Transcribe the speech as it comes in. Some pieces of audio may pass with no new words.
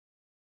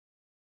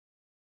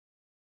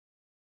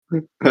All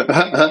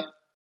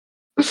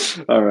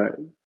right,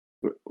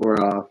 we're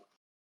off.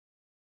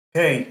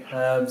 Okay,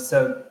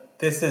 so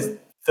this is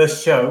the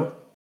show.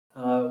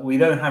 We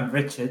don't have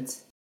Richard.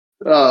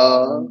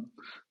 Oh,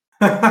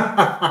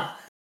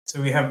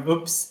 So we have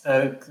Oops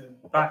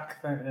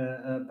back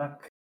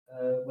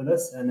with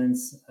us, and then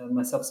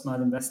myself,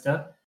 Smile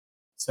Investor.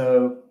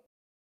 So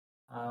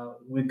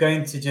we're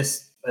going to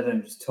just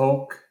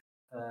talk,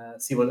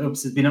 see what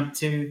Oops has been up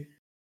to.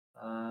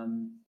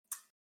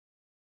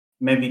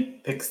 Maybe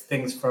picks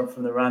things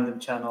from the random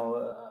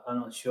channel.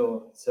 I'm not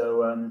sure.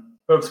 So,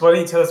 Oops, why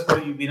don't you tell us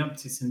what you've been up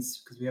to since,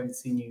 because we haven't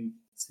seen you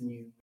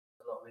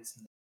a lot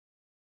recently.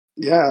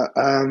 yeah.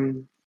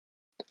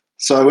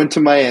 So I went to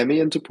Miami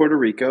and to Puerto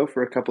Rico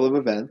for a couple of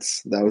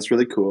events. That was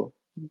really cool.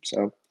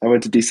 So I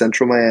went to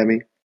Decentral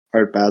Miami,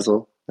 Art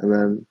Basel, and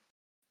then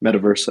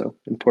Metaverso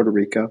in Puerto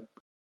Rico.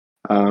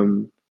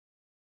 Um,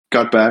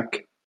 got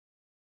back,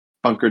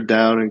 bunkered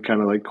down, and kind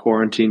of like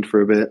quarantined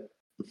for a bit.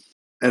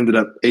 Ended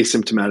up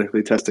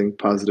asymptomatically testing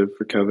positive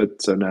for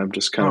COVID. So now I'm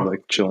just kind of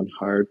like chilling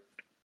hard,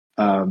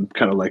 kind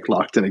of like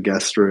locked in a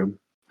guest room.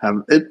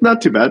 It's not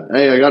too bad.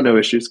 I got no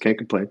issues. Can't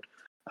complain.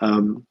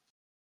 Um,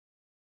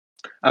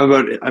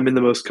 I'm in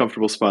the most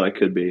comfortable spot I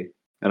could be,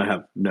 and I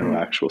have no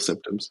actual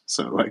symptoms.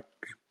 So like,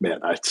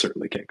 man, I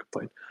certainly can't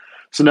complain.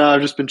 So now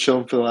I've just been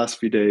chilling for the last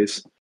few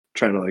days,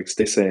 trying to like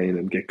stay sane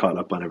and get caught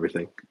up on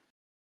everything.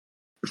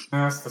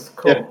 That's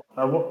cool.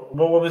 Yeah. What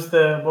were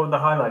the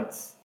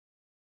highlights?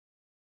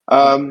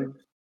 Well,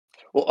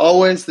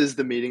 always there's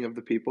the meeting of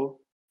the people.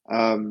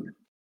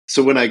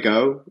 So when I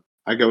go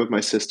with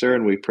my sister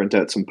and we print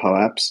out some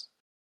POAPs,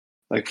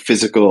 like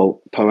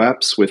physical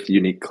POAPs with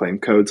unique claim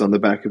codes on the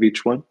back of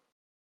each one.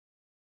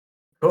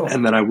 Cool.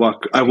 And then I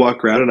walk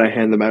around and I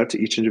hand them out to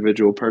each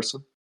individual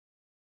person.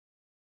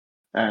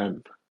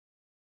 And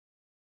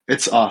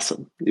it's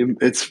awesome.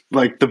 It's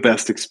like the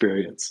best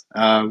experience.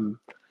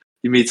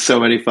 You meet so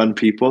many fun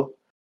people,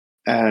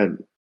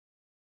 and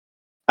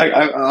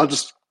I'll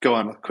just go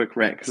on a quick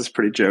rant because it's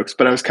pretty jokes.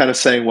 But I was kind of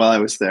saying while I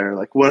was there,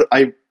 like what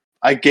I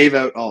gave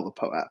out all the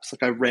POAPs.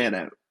 Like I ran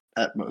out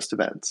at most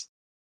events,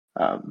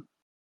 and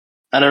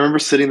I remember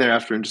sitting there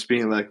after and just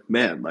being like,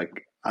 man,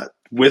 like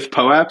with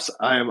POAPs,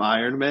 I am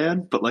Iron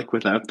Man, but like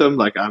without them,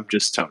 like I'm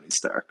just Tony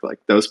Stark. Like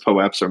those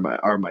POAPs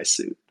are my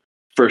suit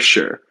for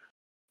sure,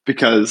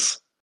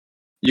 because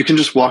you can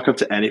just walk up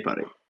to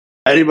anybody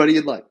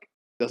you'd like.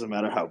 Doesn't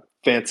matter how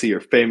fancy or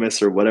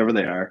famous or whatever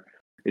they are.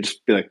 You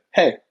just be like,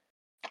 hey,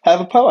 have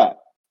a POAP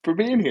for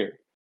being here.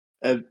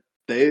 And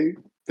they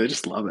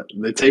just love it.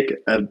 And they take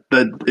it. And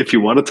then if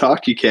you want to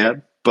talk, you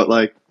can. But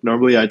like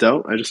normally I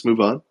don't. I just move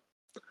on.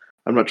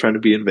 I'm not trying to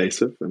be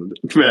invasive. And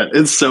man,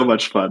 it's so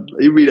much fun.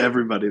 You meet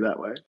everybody that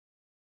way.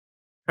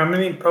 How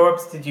many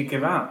POAPs did you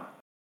give out?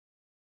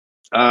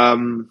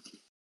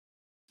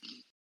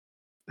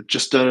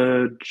 Just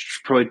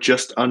probably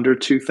just under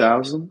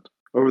 2,000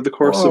 over the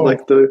course of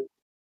like the.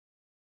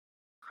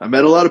 I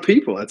met a lot of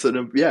people.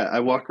 I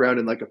walk around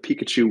in like a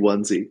Pikachu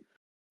onesie,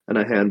 and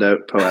I hand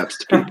out POAPs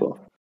to people.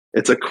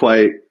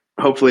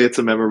 Hopefully it's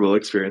a memorable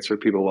experience for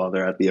people while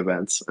they're at the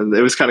events. And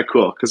it was kind of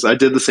cool because I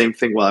did the same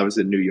thing while I was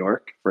in New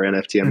York for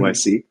NFT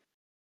NYC.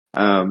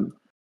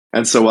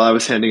 And so while I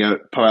was handing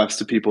out POAPs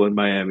to people in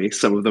Miami,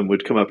 some of them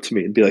would come up to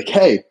me and be like,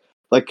 hey,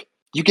 like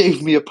you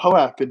gave me a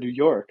POAP in New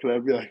York. And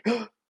I'd be like,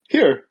 oh,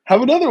 here,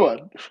 have another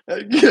one.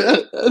 And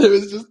it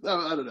was just,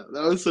 I don't know.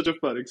 That was such a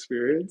fun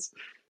experience.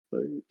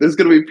 Like, there's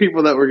going to be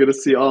people that we're going to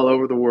see all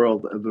over the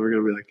world. And we're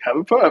going to be like, have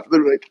a POAP. And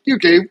they're like, you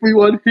gave me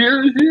one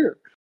here and here.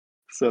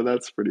 So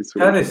that's pretty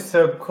sweet. That is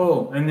so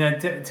cool. And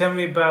tell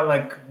me about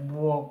like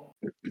what.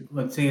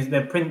 Let's see,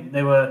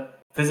 they were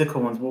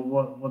physical ones.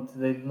 What do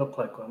they look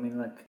like? I mean,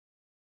 like.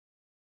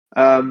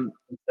 How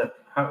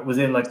was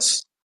it like?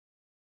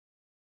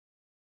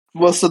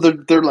 Well, so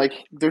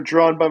they're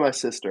drawn by my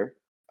sister,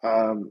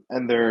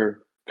 and they're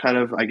kind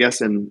of, I guess,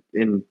 in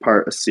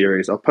part a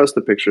series. I'll post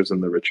the pictures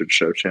in the Richard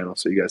Show channel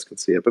so you guys can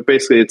see it. But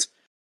basically,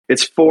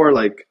 it's for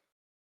like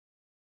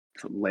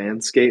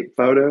landscape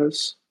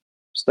photos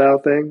style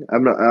thing.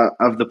 I'm not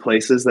of the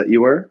places that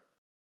you were,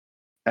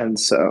 and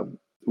so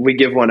we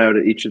give one out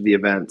at each of the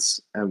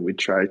events, and we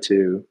try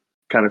to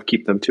kind of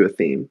keep them to a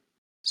theme.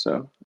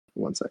 So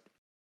one sec.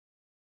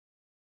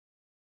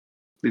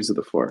 These are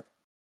the 4.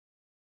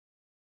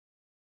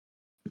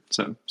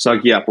 So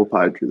soggy apple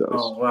pie drew those.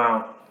 Oh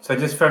wow! So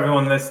just for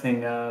everyone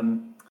listening,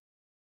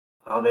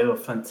 they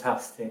look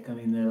fantastic. I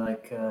mean, they're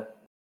like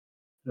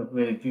look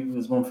really beautiful.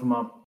 There's one from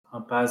our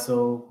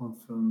Basel, one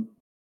from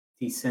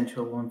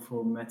Decentral, one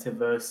for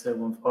Metaverse,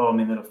 one. I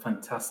mean, they look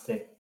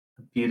fantastic,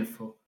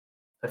 beautiful.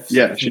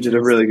 Yeah, she did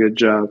a really good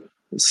job.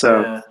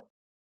 So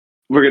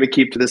we're going to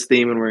keep to this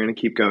theme, and we're going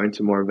to keep going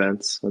to more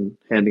events and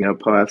handing out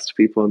POAPs to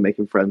people and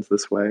making friends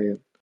this way. And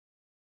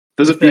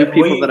there's a few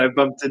people that I've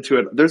bumped into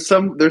it. There's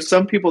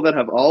some people that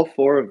have all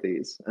 4 of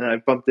these, and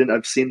I've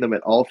seen them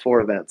at all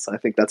 4 events. I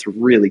think that's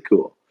really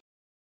cool.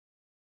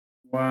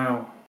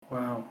 Wow.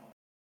 Were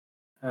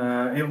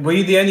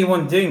you the only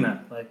one doing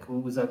that? Like,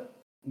 what was that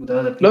with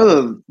other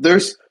people? No,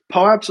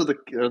 POAPs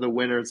are the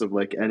winners of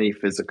like any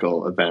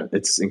physical event.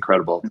 It's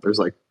incredible. There's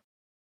like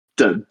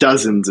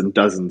dozens and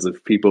dozens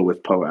of people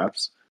with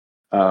POAPs.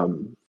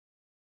 Um,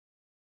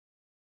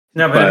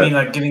 No, but I mean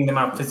but like giving them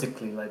out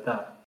physically like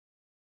that.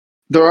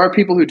 there are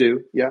people who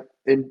do, yeah,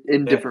 in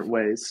Yeah. different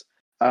ways.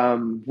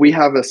 We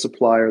have a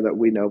supplier that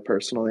we know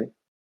personally,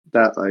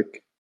 that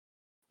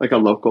like a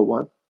local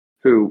one,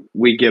 who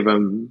we give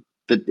him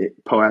the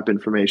POAP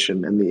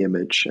information and the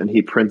image, and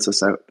he prints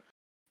us out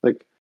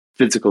like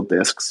physical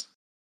discs.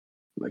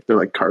 Like they're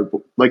like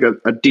cardboard, like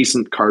a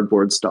decent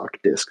cardboard stock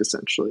disc,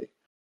 essentially,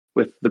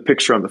 with the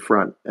picture on the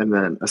front and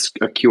then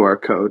a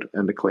QR code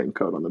and a claim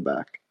code on the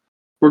back.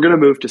 We're gonna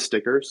move to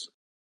stickers,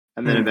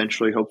 and then Hmm.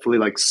 eventually, hopefully,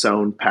 like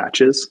sewn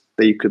patches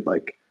that you could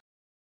like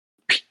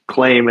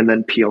claim and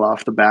then peel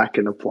off the back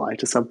and apply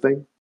to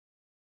something.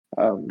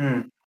 Um,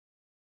 Hmm.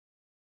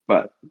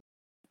 but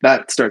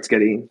that starts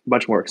getting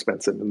much more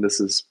expensive, and this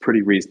is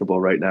pretty reasonable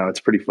right now. It's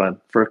pretty fun.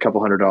 For a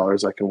couple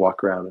 $100, I can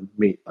walk around and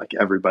meet like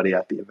everybody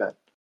at the event.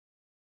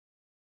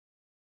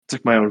 It's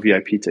like my own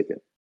VIP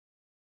ticket.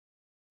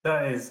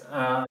 That is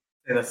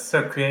that's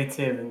so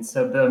creative and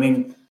so. But I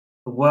mean,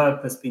 the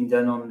work that's been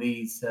done on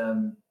these.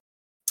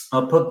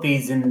 I'll put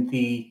these in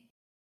the,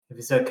 if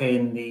it's okay,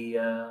 in the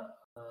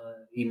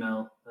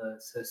email.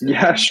 So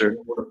Yeah, sure.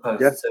 all the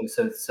Yeah,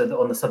 posts. So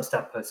on the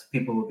Substack post,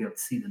 people will be able to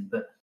see them.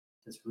 But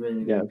it's really,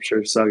 yeah. really I'm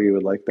sure Sagi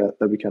would like that.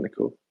 That'd be kind of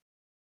cool.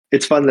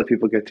 It's fun that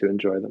people get to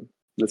enjoy them.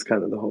 That's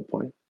kind of the whole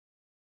point.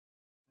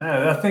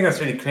 I think that's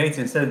really creative.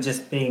 Instead of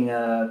just being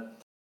a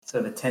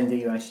sort of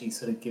attendee, you're actually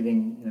sort of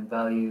giving,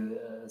 value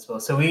as well.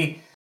 So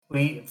we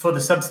for the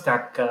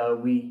Substack, uh,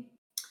 we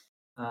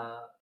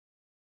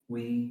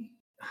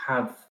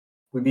have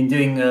we've been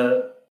doing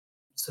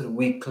sort of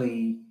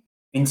weekly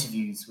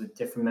interviews with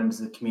different members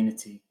of the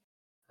community.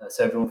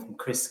 So everyone from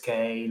Chris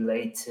Kay,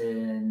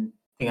 Leighton,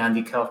 I think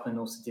Andy Kaufman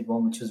also did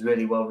one, which was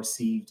really well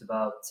received,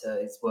 about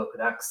his work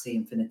with Axie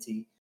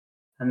Infinity.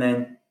 And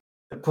then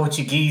the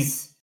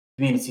Portuguese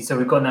community. So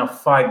we've got now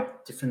 5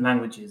 different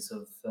languages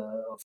of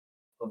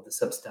the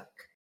Substack,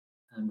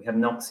 and we have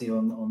Noxie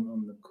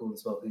on the call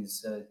as well,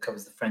 who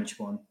covers the French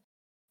one.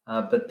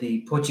 But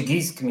the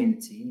Portuguese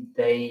community,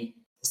 they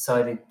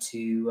decided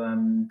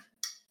to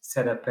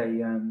set up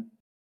a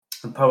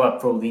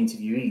PO-up for all the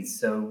interviewees.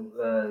 So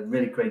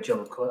really great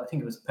job. I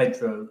think it was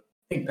Pedro.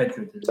 I think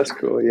Pedro did it. That's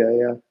cool. Yeah,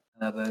 yeah.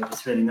 But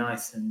it's really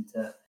nice, and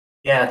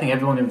yeah, I think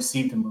everyone who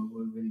received them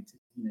were really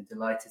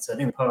delighted. So I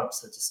think the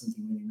PO-ups are just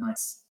something really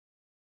nice.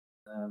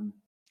 Have you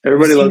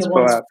Everybody seen loves the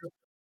ones? POAP.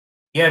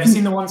 Yeah, have you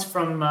seen the ones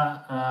from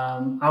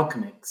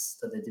Alchemix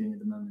that they're doing at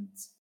the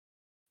moment?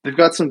 They've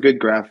got some good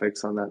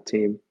graphics on that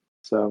team,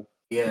 so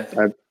Yeah,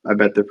 I I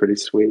bet they're pretty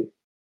sweet.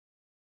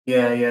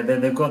 yeah.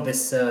 They've got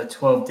this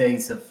 12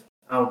 days of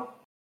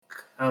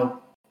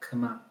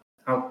alchema,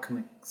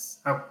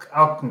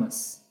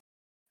 alchemist,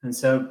 and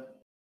so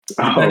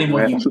Oh depending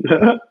what man.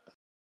 you,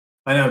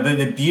 I know, but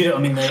they're beautiful.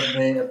 I mean,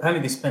 they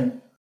apparently they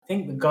spent. I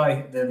think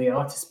the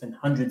artist spent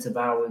hundreds of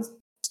hours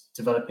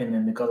developing,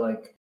 and they've got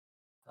like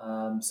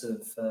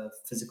sort of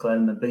physical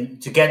element.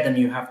 But to get them,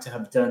 you have to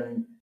have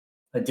done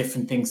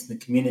different things in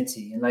the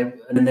community, and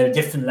then there are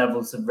different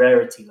levels of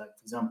rarity. Like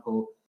for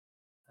example,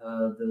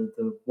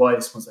 the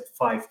widest one's like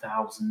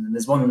 5,000, and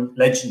there's one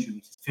legendary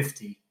which is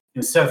 50. It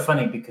was so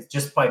funny because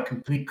just by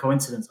complete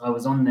coincidence, I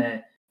was on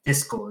their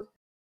Discord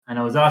and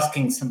I was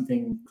asking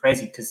something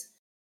crazy because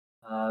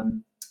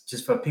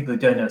just for people who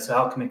don't know, so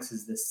Alchemix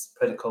is this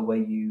protocol where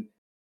you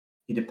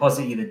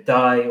deposit either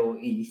DAI or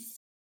ETH,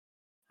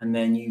 and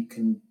then you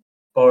can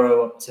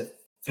borrow up to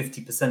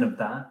 50% of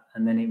that,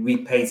 and then it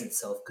repays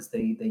itself because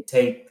they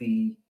take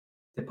the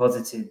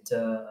deposited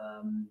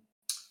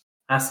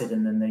acid,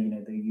 and then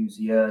they use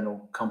yearn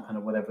or compound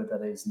or whatever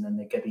that is, and then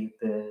they get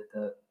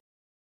the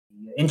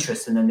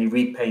interest, and then they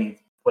repay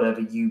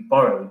whatever you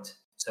borrowed.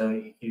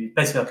 So it's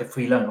basically like a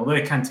free loan, although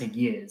it can take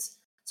years.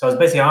 So I was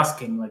basically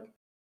asking, like,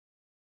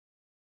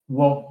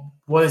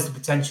 what is the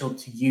potential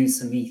to use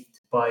some ETH to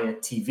buy a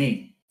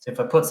TV? So if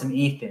I put some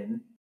ETH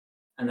in,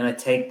 and then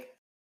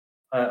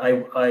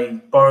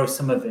I borrow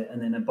some of it,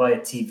 and then I buy a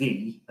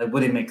TV, like,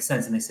 would it make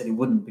sense? And they said it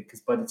wouldn't, because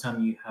by the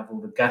time you have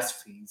all the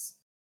gas fees,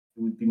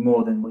 it would be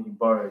more than what you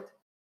borrowed.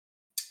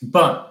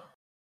 But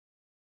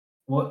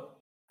what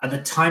at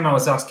the time I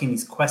was asking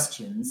these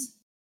questions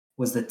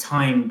was the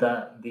time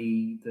that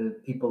the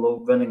people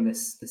running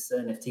this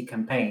NFT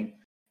campaign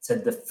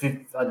said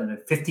I don't know,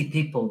 50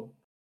 people,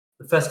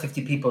 the first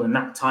 50 people in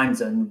that time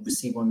zone would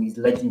receive one of these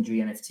legendary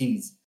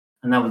NFTs,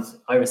 and that was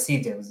I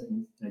received it. It was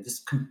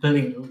just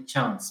completely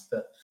chance,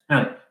 but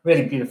no,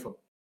 really beautiful.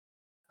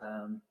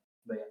 But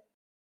yeah.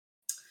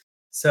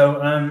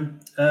 So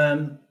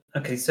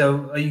okay,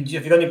 so have you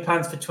got any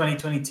plans for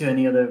 2022?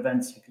 Any other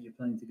events you're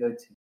planning to go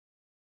to?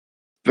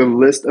 The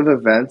list of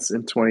events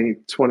in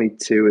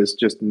 2022 is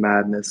just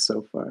madness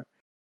so far.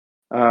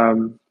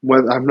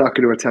 Well, I'm not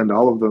going to attend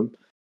all of them,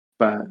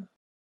 but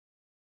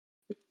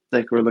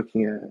like we're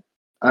looking at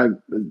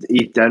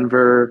ETH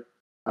Denver,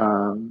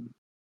 um,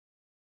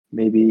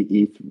 maybe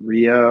ETH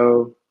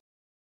Rio,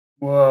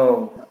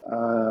 Whoa.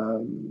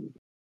 um,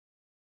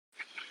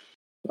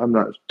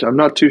 I'm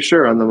not too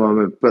sure on the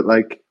moment, but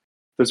like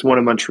there's one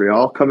in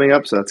Montreal coming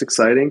up, so that's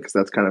exciting because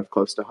that's kind of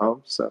close to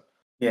home. So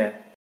Yeah.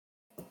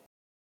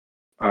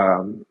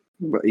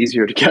 but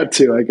easier to get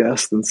to, I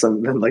guess, than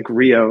like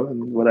Rio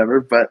and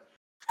whatever. But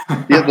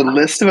yeah, the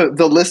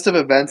list of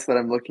events that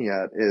I'm looking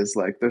at is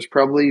like there's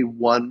probably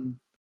one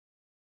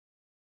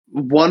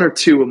or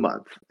two a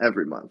month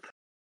every month.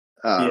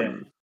 Yeah.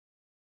 Um,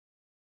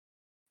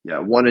 yeah,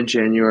 one in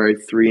January,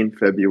 three in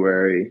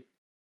February,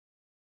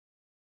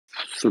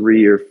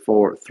 three or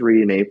four,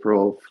 three in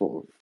April,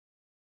 four,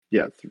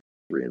 yeah,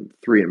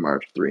 three in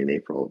March, three in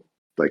April,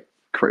 like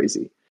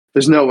crazy.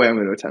 There's no way I'm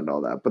going to attend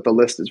all that, but the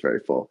list is very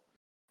full.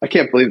 I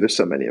can't believe there's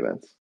so many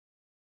events.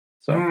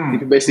 So you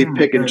can basically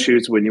pick and Good.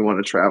 choose when you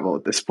want to travel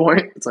at this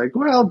point. It's like,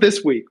 well,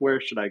 this week,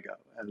 where should I go?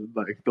 And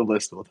like the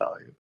list will tell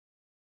you.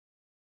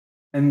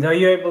 And are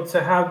you able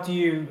to? How do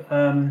you,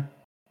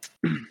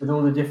 with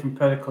all the different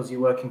protocols you're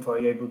working for, are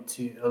you able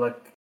to, or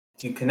like,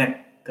 do you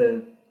connect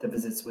the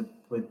visits with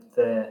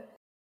the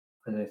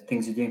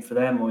things you're doing for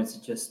them, or is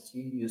it just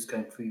you just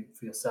going for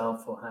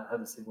yourself, or how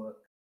does it work?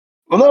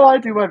 Well, no, I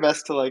do my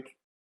best to like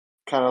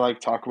kind of like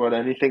talk about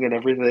anything and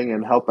everything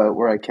and help out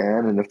where I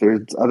can. And if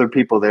there's other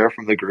people there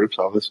from the groups,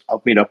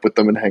 I'll meet up with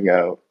them and hang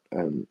out.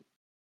 And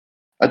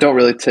I don't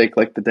really take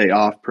like the day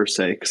off per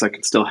se because I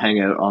can still hang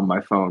out on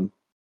my phone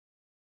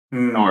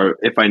Mm. or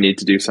if I need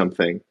to do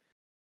something.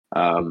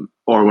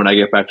 Or when I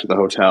get back to the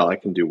hotel, I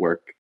can do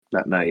work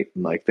that night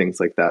and like things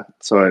like that.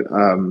 So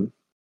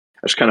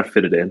I just kind of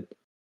fit it in.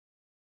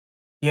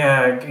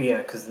 Yeah,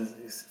 because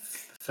there's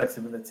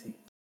flexibility.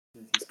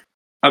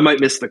 I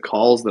might miss the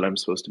calls that I'm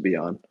supposed to be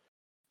on,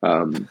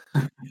 um,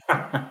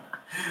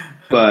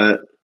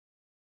 but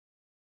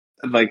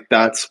like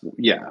that's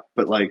yeah.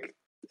 But like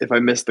if I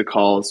miss the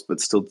calls, but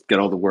still get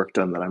all the work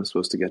done that I'm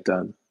supposed to get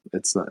done,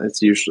 it's not.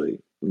 It's usually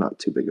not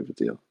too big of a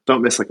deal.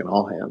 Don't miss like an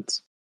all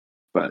hands.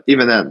 But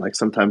even then, like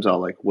sometimes I'll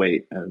like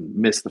wait and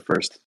miss the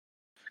first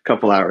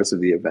couple hours of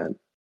the event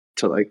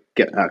to like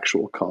get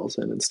actual calls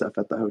in and stuff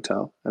at the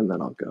hotel, and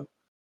then I'll go.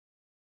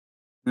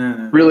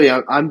 No. Really,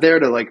 I'm there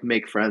to like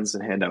make friends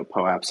and hand out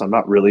POAPs. I'm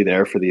not really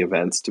there for the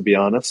events, to be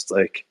honest.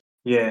 Like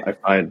Yeah. I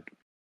find,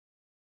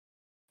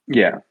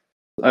 yeah,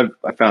 I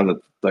found that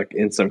like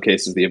in some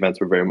cases the events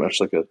were very much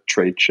like a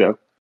trade show.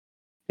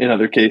 In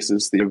other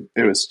cases,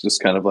 it was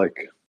just kind of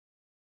like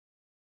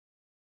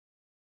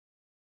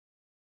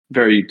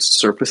very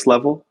surface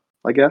level,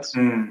 I guess,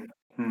 Mm.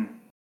 Mm.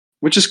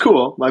 which is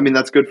cool. I mean,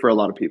 that's good for a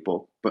lot of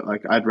people, but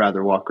like I'd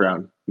rather walk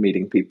around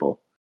meeting people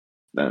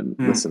than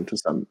Mm. listen to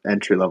some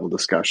entry level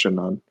discussion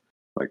on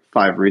like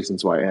 5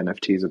 reasons why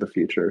NFTs are the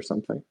future or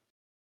something.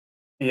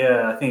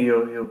 Yeah, I think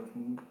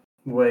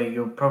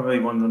you're probably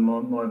one of the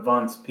more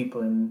advanced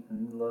people in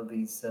a lot of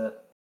these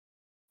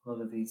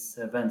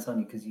events, aren't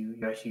you? Because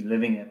you're actually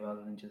living it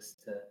rather than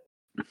just.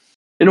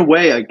 In a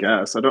way, I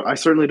guess. I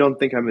certainly don't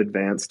think I'm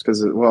advanced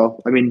because,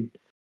 well, I mean,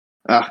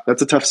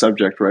 that's a tough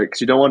subject, right?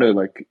 Because you don't want to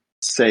like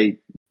say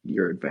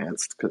you're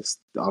advanced because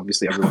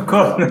obviously Of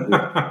course.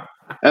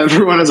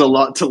 everyone has a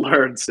lot to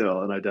learn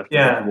still, and I definitely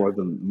have Yeah.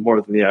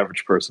 more than the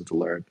average person to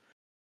learn.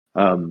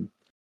 Um,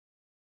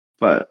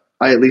 but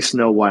I at least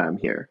know why I'm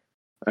here.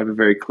 I have a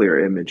very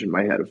clear image in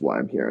my head of why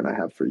I'm here, and I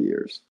have for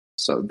years.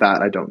 So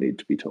that I don't need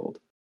to be told.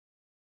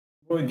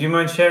 Well, do you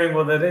mind sharing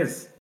what that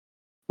is?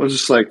 Well,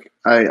 just like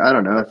I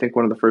don't know. I think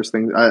one of the first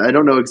things I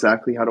don't know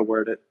exactly how to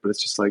word it, but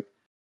it's just like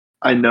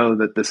I know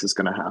that this is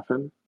going to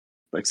happen.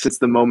 Like since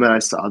the moment I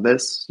saw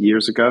this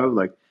years ago,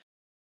 like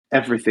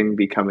everything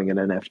becoming an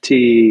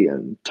NFT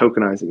and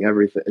tokenizing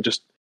everything,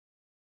 just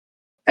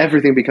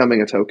everything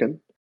becoming a token.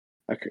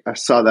 I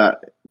saw that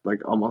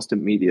like almost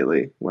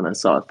immediately when I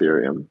saw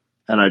Ethereum,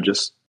 and I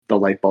just the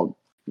light bulb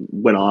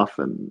went off,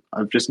 and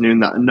I've just known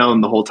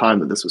the whole time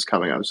that this was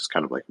coming. I was just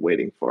kind of like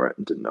waiting for it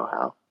and didn't know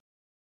how.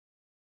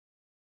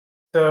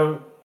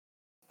 So,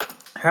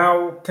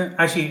 how can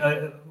actually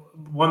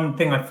one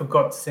thing I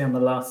forgot to say on the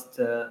last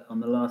uh,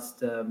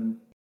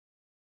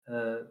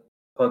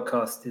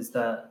 podcast is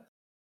that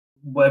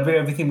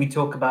everything we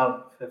talk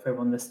about for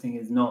everyone listening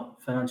is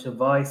not financial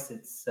advice.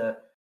 It's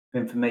for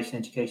information,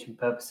 education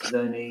purposes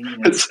only. Do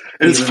It's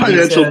your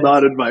financial research.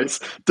 non advice.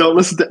 Don't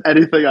listen to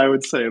anything I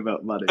would say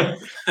about money.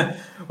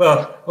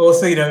 Well,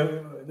 also,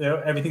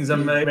 everything's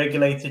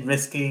unregulated,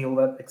 risky, all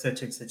that,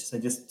 etc., etc. So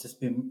just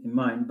be in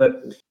mind.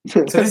 But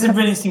so this is a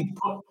really interesting.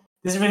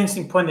 This is a really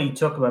interesting point that you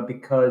talk about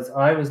because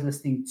I was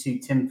listening to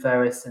Tim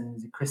Ferriss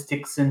and Chris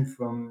Dixon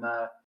from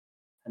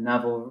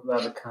Naval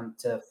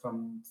Ravikant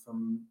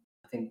from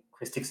I think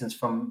Chris Dixon's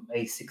from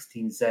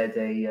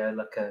A16Z,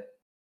 like a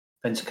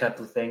venture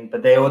capital thing.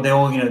 But they all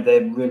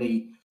they're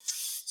really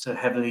sort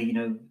of heavily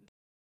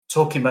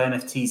talking about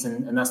NFTs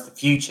and that's the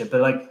future.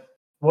 But like,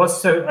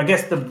 I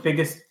guess the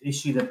biggest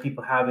issue that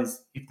people have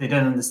is if they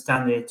don't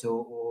understand it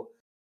or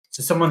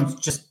so someone's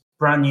just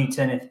brand new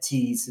to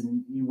NFTs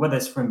and whether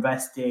it's for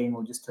investing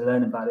or just to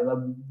learn about it. Like,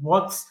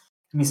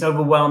 it's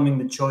overwhelming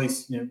the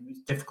choice.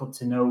 It's difficult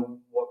to know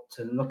what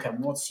to look at.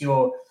 What's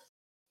your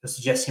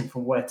suggestion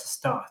for where to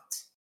start?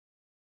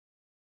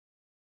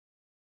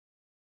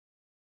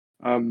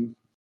 um,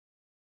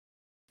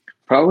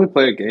 Probably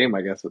play a game,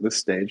 I guess, at this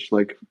stage.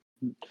 Like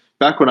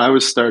back when I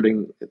was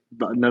starting,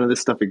 none of this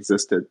stuff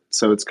existed,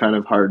 so it's kind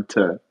of hard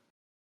to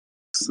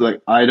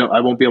like. I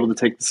won't be able to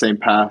take the same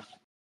path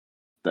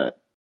that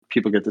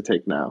people get to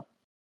take now.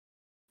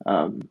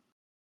 Um,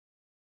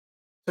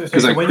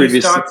 because So like when you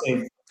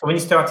previously,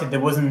 started,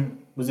 there wasn't.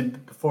 Was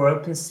it before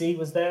OpenSea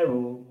was there,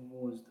 or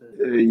what was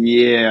the?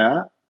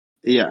 yeah,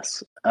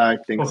 yes, I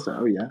think Oh,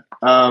 so. Yeah.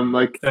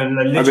 Like so I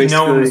literally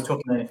no one was basically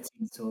talking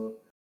NFTs or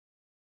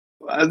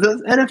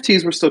the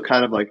NFTs were still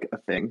kind of like a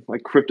thing.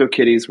 Like crypto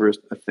kitties were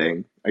a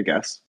thing, I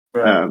guess,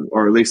 right.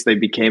 or at least they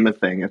became a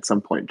thing at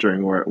some point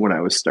during when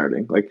I was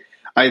starting. Like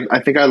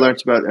I think I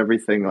learned about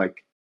everything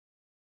like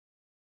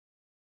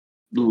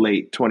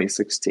late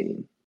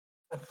 2016.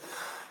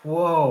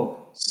 Whoa,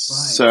 right.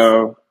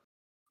 So,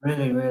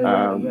 Really, really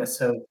early. Yeah. um,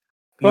 So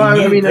well,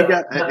 you I knew mean, I that,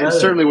 guess that it early.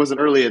 certainly wasn't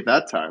early at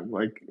that time.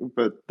 Like,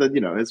 but that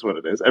is what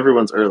it is.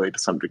 Everyone's early to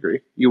some degree.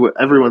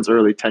 Everyone's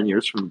early 10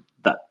 years from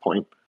that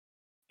point.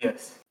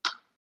 Yes.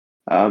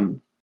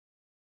 Um,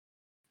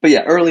 but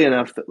yeah, early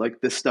enough that like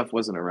this stuff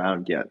wasn't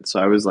around yet. So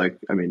I was like,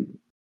 I mean,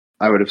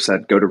 I would have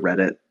said go to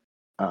Reddit,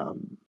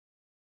 um,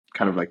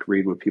 kind of like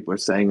read what people are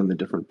saying in the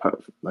different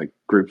like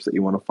groups that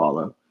you want to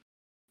follow.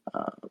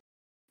 Uh,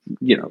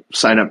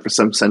 sign up for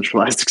some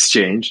centralized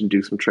exchange and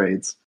do some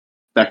trades,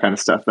 that kind of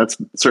stuff. That's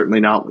certainly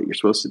not what you're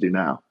supposed to do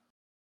now.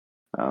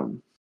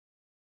 Um,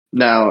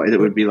 Now it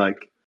would be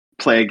like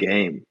play a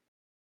game,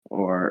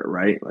 or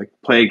right, like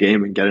play a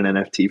game and get an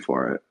NFT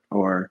for it,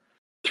 or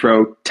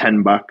throw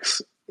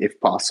 $10 if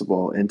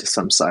possible into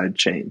some side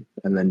chain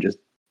and then just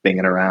bing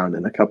it around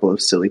in a couple of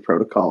silly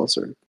protocols,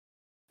 or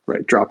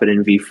right, drop it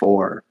in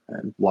V4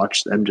 and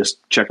watch them just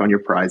check on your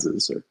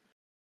prizes, or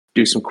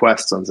do some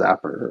quests on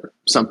Zapper or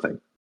something,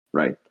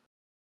 right?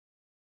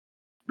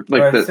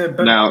 Like Right. that So,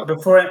 but now.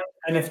 before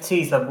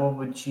NFTs, like, what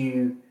would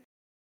you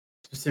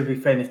specifically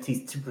for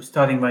NFTs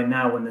starting right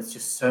now when there's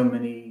just so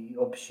many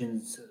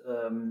options?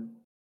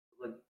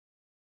 Like,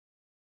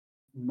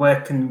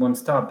 where can one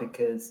start?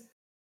 Because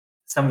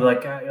something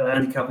like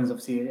Andy Kaufman's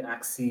obviously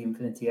Axie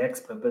Infinity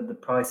Expert, but the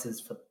prices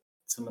for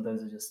some of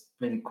those are just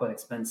really quite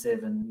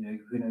expensive, and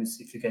who knows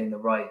if you're getting the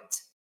right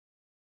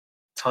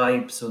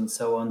types and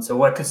so on. So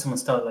where could someone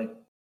start, like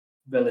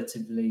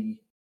relatively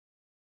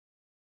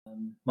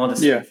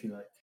modestly, Yeah. if you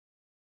like?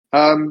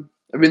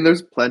 I mean,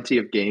 there's plenty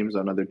of games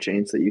on other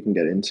chains that you can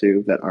get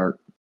into that aren't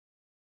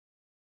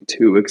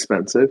too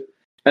expensive.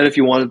 And if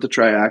you wanted to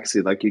try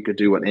Axie, like you could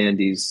do what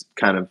Andy's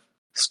kind of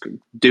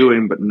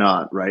doing, but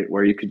not right,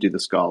 where you could do the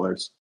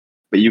scholars,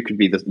 but you could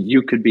be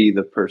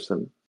the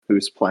person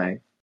who's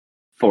playing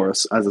for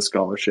us as a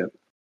scholarship.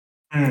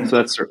 So Mm.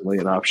 that's certainly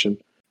an option.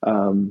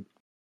 Um,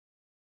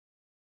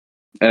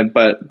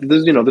 but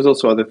there's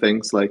also other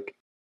things like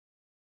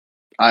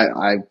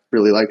I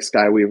really like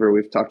Skyweaver.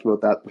 We've talked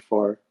about that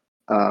before.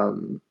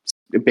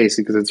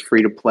 Basically, because it's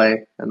free to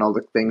play and all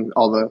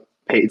the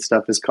paid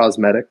stuff is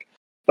cosmetic.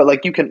 But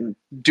like you can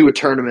do a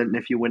tournament, and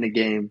if you win a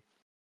game,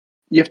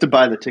 you have to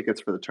buy the tickets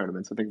for the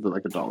tournaments. I think they're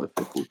like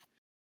 $1.50.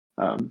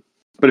 Um,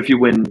 but if you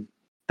win,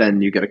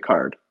 then you get a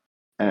card,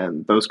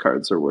 and those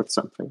cards are worth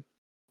something.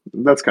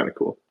 That's kind of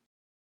cool.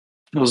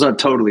 It was not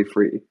totally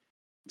free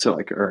to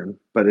like earn,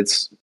 but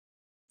it's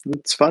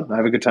fun. I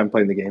have a good time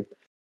playing the game.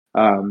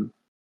 Um,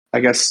 I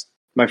guess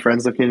my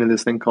friend's looking into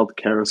this thing called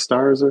Kara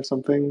Stars or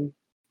something,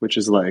 which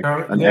is like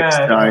an X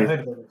Yeah, I die, heard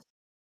of it.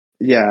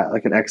 yeah,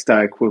 like an X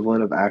die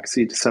equivalent of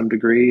Axie to some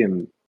degree,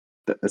 and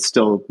it's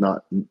still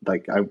not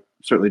like I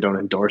certainly don't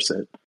endorse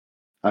it.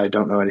 I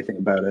don't know anything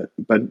about it,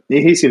 but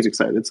he seems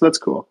excited, so that's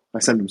cool. I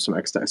sent him some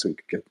X die so he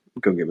could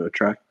go give it a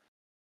try.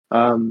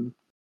 Um,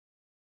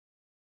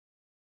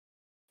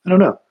 I don't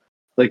know,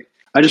 like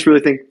I just really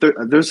think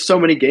there's so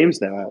many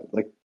games now.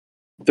 Like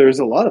there's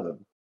a lot of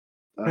them.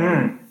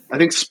 Mm. I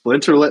think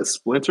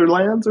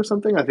Splinterlands or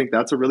something. I think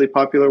that's a really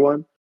popular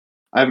one.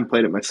 I haven't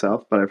played it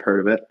myself, but I've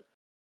heard of it.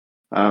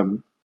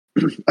 Um,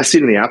 I see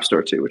it in the App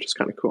Store too, which is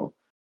kind of cool.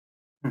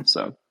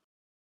 So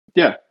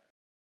yeah,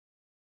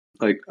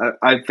 like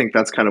I think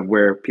that's kind of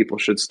where people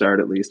should start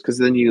at least, because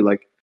then you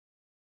like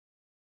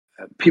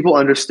people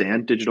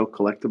understand digital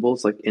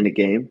collectibles like in a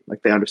game,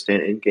 like they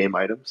understand in-game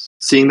items.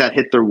 Seeing that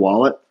hit their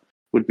wallet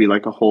would be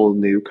like a whole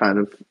new kind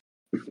of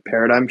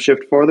paradigm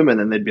shift for them, and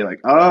then they'd be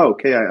like, "Oh,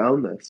 okay, I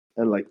own this,"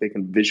 and like they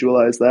can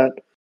visualize that,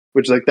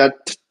 which like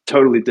that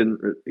totally didn't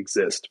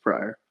exist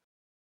prior.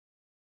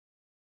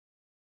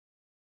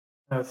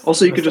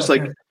 Also, you could I just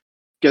like think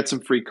get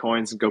some free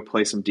coins and go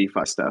play some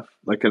DeFi stuff.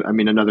 Like, I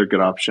mean, another good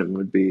option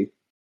would be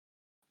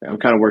I'm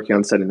kind of working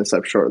on setting this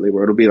up shortly,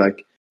 where it'll be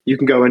like you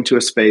can go into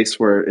a space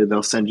where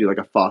they'll send you like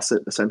a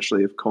faucet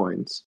essentially of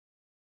coins,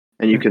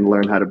 and you can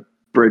learn how to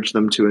bridge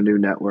them to a new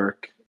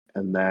network,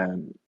 and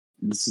then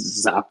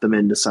zap them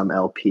into some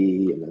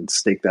LP, and then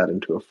stake that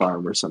into a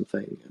farm or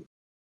something,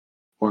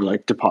 or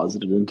like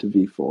deposit it into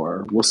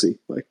V4. We'll see,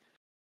 like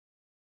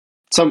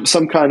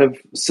some kind of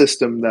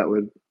system that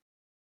would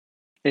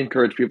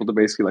encourage people to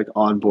basically like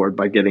onboard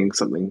by getting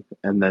something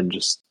and then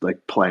just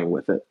like playing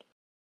with it.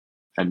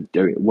 And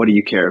what do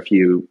you care if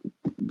you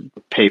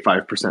pay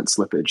 5%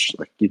 slippage?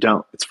 Like you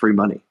don't. It's free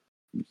money.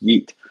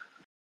 Yeet.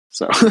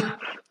 So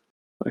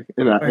like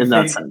I in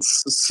that see.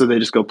 sense, so they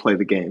just go play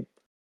the game.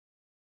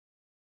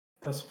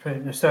 That's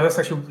pretty. So that's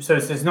actually. So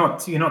it's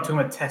not. You're not talking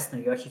about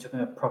testing. You're actually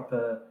talking about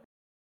proper,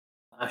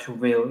 actual,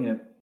 real. Kind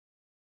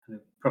of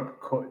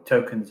proper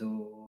tokens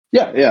or.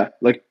 Yeah.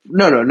 Like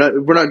no,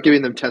 we're not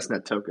giving them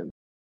testnet tokens.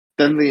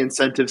 Then the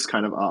incentive's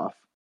kind of off.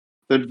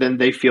 Then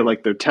they feel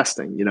like they're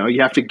testing.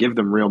 You have to give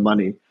them real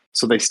money,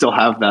 so they still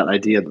have that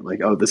idea that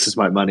like, oh, this is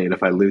my money, and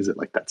if I lose it,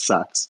 like that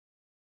sucks.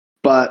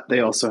 But they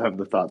also have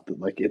the thought that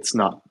like it's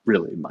not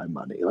really my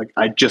money. Like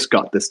I just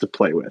got this to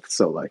play with,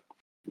 so like,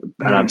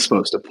 and I'm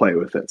supposed to play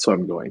with it, so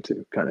I'm going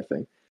to kind of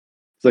thing.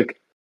 It's like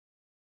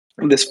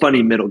this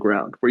funny middle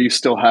ground where you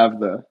still have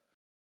the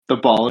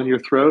ball in your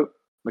throat.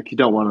 Like you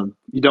don't want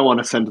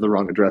to send to the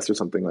wrong address or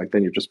something. Like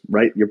then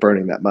you're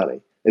burning that money.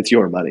 It's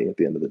your money at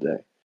the end of the day.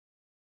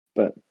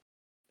 But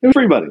it's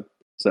free money,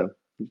 so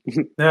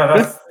No,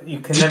 yeah, you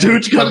can just never do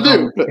what you go got to wrong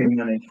do. with free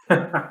money.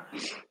 Yeah.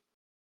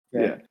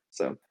 Yeah.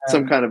 So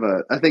some kind of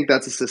I think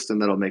that's a system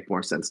that'll make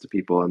more sense to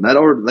people, and it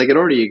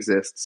already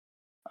exists.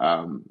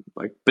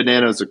 Like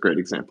Banana's a great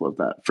example of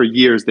that. For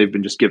years, they've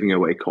been just giving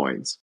away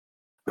coins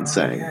and Oh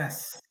saying,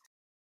 yes,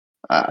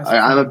 that's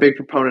I'm a true. big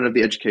proponent of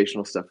the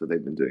educational stuff that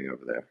they've been doing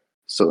over there.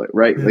 So like,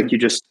 right, like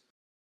Mm.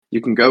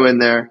 you can go in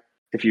there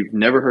if you've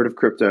never heard of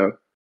crypto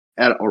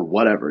or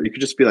whatever. You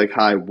could just be like,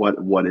 "Hi,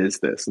 what is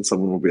this?" And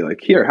someone will be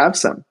like, "Here, have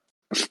some,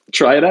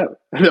 try it out,"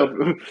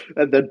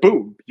 and then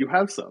boom, you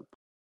have some.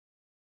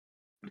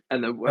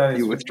 And then what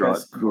you withdraw it,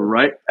 That's cool.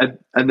 right?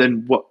 And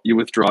then what you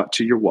withdraw it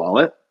to your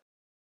wallet.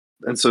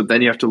 And so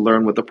then you have to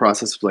learn what the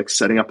process of like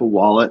setting up a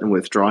wallet and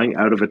withdrawing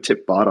out of a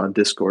tip bot on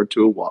Discord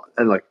to a wallet.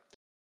 And like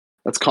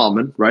that's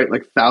common, right?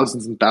 Like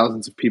thousands and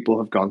thousands of people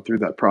have gone through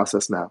that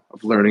process now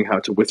of learning how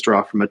to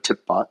withdraw from a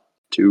tip bot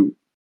to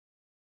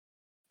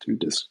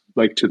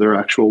to their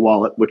actual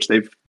wallet, which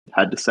they've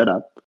had to set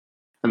up.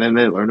 And then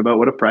they learn about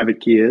what a private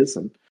key is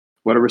and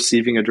what a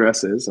receiving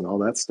address is and all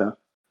that stuff.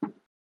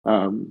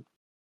 Um,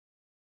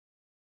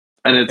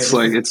 and Okay, it's this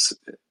like is it's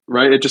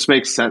right. It just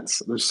makes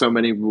sense. There's so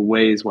many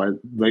ways why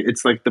like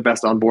it's like the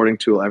best onboarding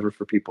tool ever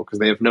for people because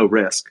they have no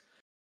risk.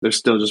 They're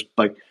still just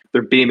like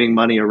they're beaming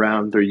money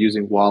around. They're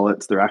using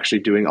wallets. They're actually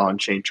doing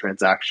on-chain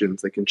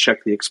transactions. They can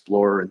check the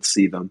Explorer and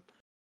see them.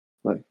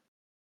 Like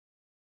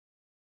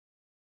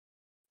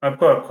I've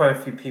got quite a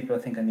few people I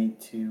think I need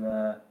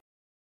to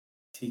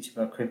teach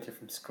about crypto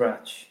from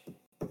scratch.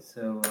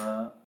 So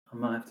I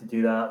might have to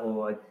do that,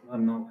 or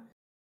I'm not.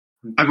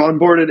 I've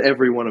onboarded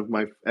every one of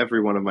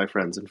my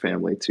friends and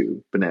family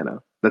to Banana.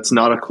 That's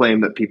not a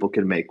claim that people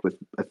can make with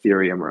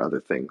Ethereum or other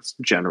things.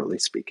 Generally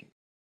speaking,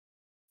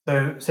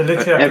 So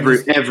literally, I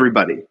can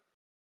everybody.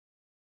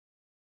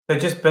 so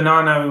just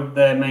Banano,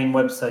 their main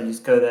website.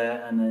 Just go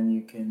there, and then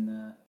you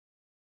can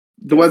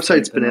The get free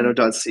website's Banano.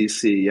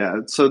 banano.cc. Yeah,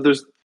 so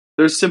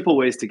there's simple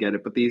ways to get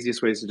it, but the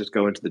easiest way is to just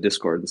go into the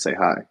Discord and say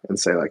hi and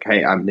say like,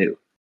 "Hey, I'm new."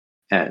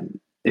 And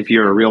if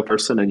you're a real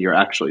person and you're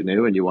actually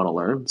new and you want to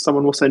learn,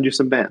 someone will send you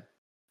some ban,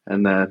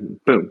 and then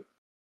boom,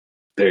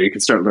 there you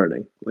can start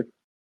learning. Like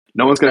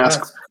no one's gonna ask.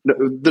 That's No,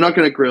 they're not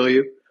gonna grill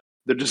you.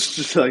 They're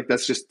just like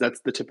that's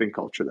the tipping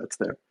culture that's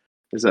there.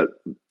 Is that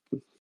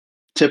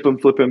tip them,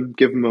 flip them,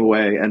 give them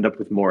away, end up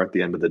with more at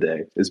the end of the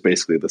day is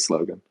basically the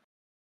slogan.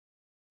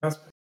 that's.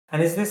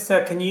 And is this?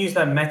 Can you use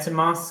that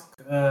MetaMask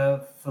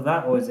for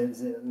that, or is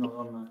it not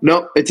on that?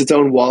 No, it's its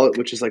own wallet,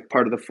 which is like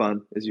part of the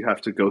fun. Is you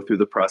have to go through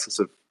the process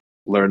of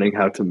learning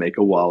how to make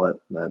a wallet,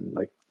 and then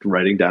like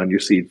writing down your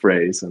seed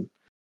phrase, and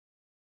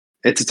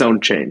it's its own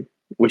chain,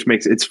 which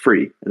makes it's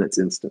free and it's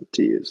instant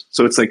to use.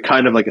 So it's like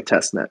kind of like a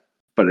test net,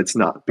 but it's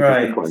not because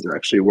the Right. coins are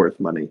actually worth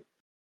money.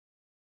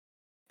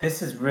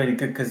 This is really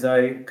good because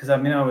I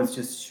mean I was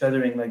just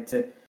shuddering like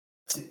to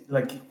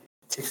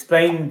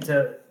explain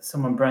to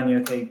someone brand new.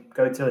 Okay,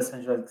 go to a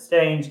centralized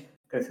exchange,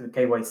 go through the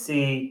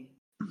KYC,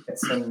 get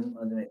some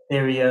I don't know,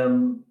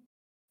 Ethereum,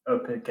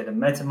 get a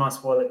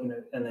MetaMask wallet, and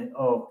then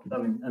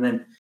and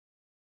then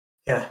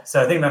yeah.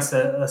 So I think that's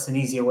an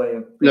easier way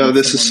of No, bringing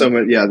this is so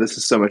someone. much. Yeah, this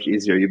is so much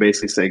easier. You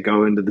basically say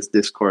go into this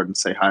Discord and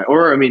say hi,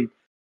 or I mean,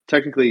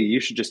 technically you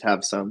should just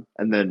have some,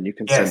 and then you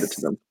can send it to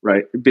Yes. them.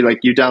 Right? It'd be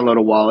like you download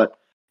a wallet,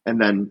 and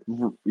then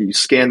you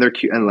scan their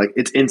Q, and like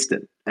it's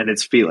instant and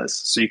it's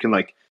feeless. So you can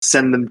like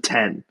send them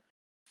 10,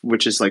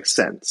 which is like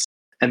cents,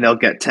 and they'll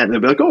get 10. They'll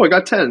be like, "Oh, I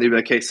got 10." And they'll be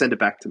like, "Okay, send it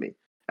back to me,"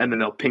 and then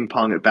they'll ping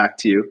pong it back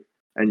to you,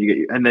 and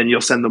and then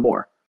you'll send them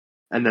more,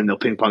 and then they'll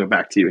ping pong it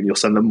back to you, and you'll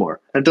send them more.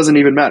 And it doesn't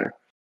even matter.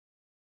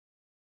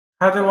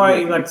 How do I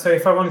Like like? So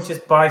if I want to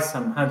just buy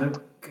some,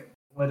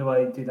 where do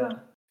I do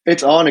that?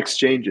 it's on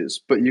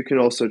exchanges, but you can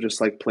also just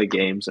like play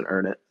games and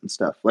earn it and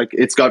stuff. Like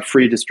it's got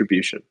free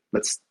distribution.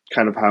 That's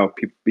kind of how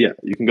people. Yeah,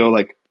 you can go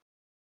like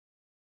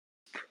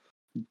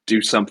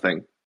do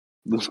something.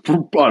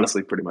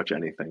 Honestly, pretty much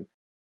anything.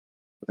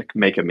 Like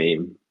make a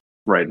meme,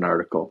 write an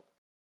article,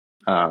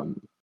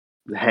 um,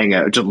 hang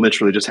out, just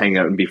literally just hang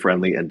out and be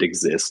friendly and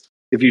exist.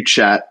 If you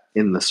chat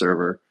in the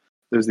server,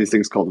 there's these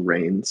things called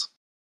reigns,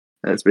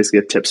 and it's basically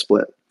a tip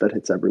split that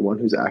hits everyone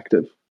who's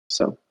active.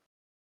 So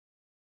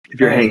if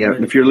you're That is hanging out,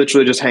 really if you're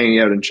literally just hanging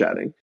out and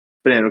chatting,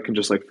 Banana can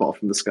just like fall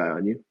from the sky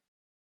on you.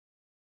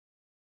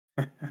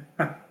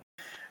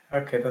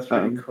 okay. That's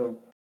really Um,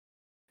 cool.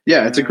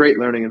 yeah, it's a Um, great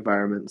learning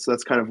environment. So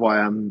that's kind of why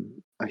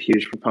I'm a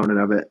huge proponent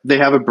of it. They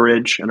have a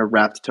bridge and a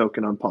wrapped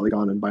token on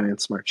Polygon and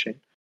Binance Smart Chain.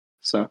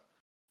 So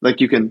like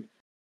you can,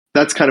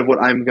 that's kind of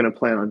what I'm going to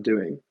plan on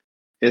doing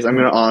is I'm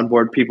going to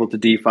onboard people to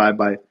DeFi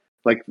by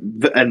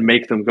and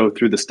make them go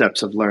through the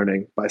steps of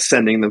learning by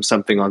sending them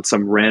something on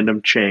some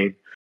random chain,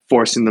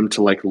 forcing them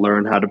to like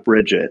learn how to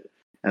bridge it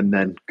and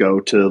then go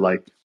to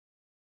like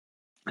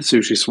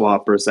Sushi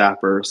Swap or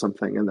Zapper or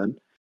something and then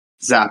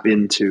zap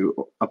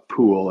into a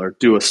pool or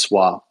do a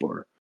swap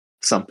or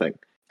something.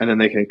 And then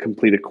they can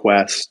complete a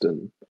quest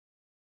and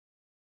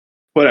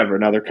whatever.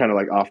 Now they're kind of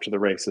like off to the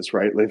races,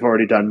 right? They've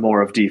already done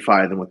more of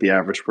DeFi than what the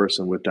average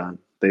person would have done.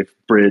 They've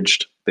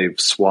bridged, they've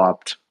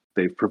swapped,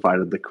 they've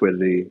provided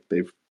liquidity,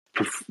 they've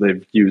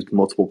used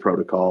multiple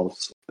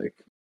protocols,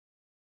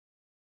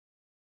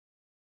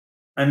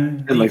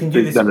 and and you like can do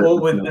they've this done it all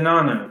with with no.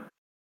 Banana.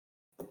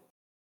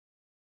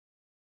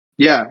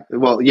 Yeah,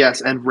 well,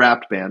 yes, and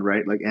wrapped band,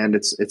 right? Like, and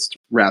it's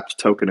wrapped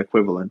token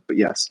equivalent, but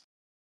yes,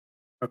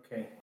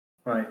 Okay,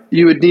 right.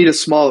 you would need a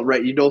small,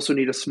 right? You'd also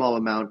need a small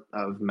amount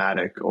of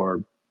Matic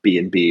or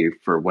BNB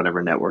for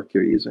whatever network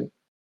you're using.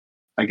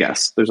 I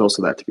guess there's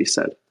also that to be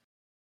said.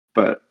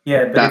 But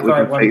Yeah, but that if we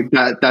I can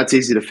want, that's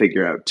easy to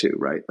figure out too,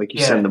 right? Like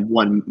you send yeah, them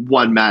one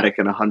Matic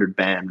and 100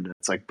 band, and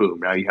it's like boom,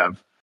 now you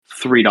have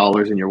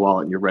 $3 in your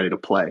wallet and you're ready to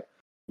play.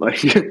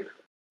 Like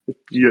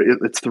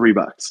it's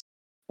 $3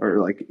 or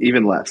like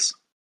even less.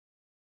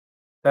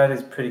 that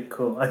is pretty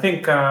cool. I think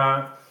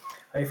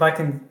if I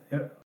can,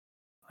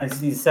 I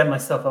just need to set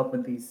myself up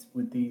with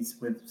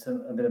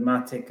a bit of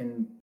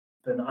Matic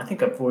but I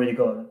think I've already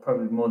got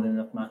probably more than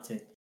enough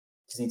Matic.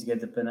 Just need to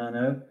get the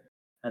Banana,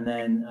 and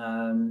then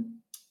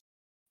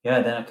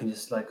yeah, then I can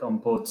just like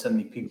onboard so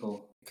many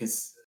people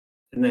because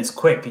and then it's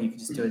quick and you can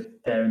just do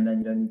it there and then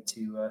you don't need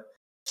to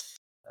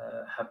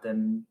have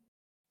them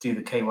do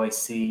the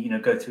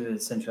KYC, go through the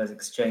centralized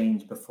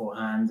exchange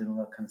beforehand and all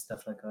that kind of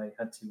stuff like I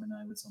had to when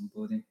I was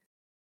onboarding.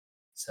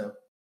 So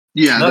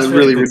Yeah, that that's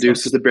really really good stuff.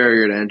 reduces the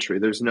barrier to entry.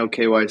 There's no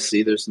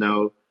KYC. There's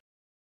no.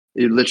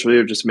 You literally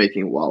are just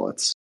making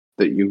wallets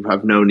that you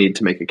have no need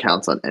to make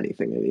accounts on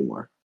anything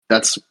anymore.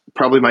 That's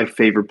probably my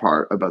favorite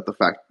part about the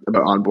fact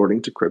about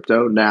onboarding to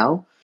crypto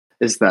now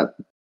is that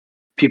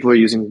people are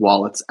using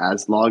wallets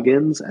as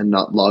logins and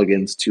not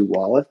logins to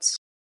wallets.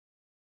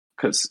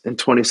 Because in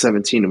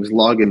 2017, it was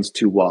logins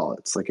to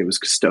wallets. Like it was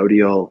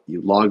custodial.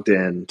 You logged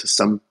in to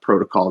some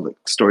protocol that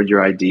stored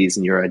your IDs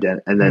and your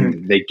identity, and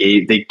then they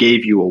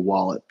gave you a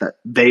wallet that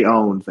they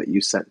owned that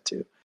you sent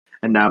to.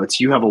 And now it's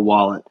you have a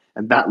wallet,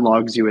 and that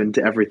logs you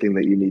into everything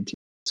that you need to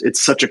use.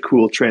 It's such a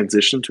cool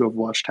transition to have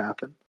watched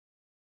happen.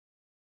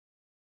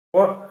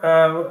 What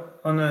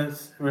on a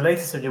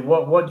related subject?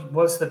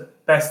 What's the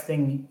best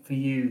thing for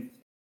you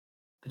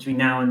between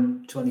now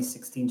and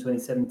 2016,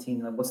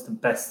 2017? Like, what's the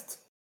best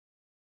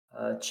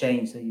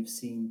change that you've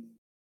seen?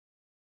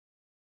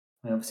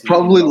 I mean, obviously, there's been a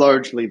Probably lot.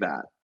 largely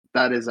that.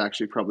 That is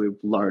actually probably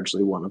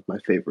largely one of my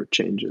favorite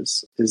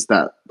changes. Is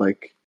that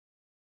like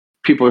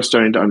people are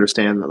starting to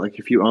understand that like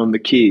if you own the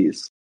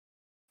keys,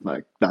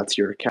 like that's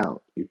your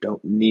account. You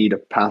don't need a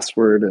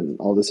password and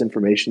all this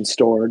information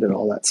stored and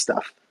all that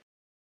stuff.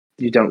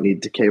 You don't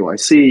need to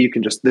KYC. You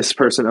can just this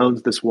person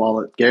owns this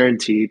wallet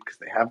guaranteed because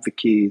they have the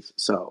keys.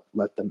 So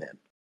let them in.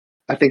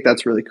 I think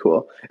that's really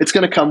cool. It's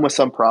going to come with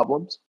some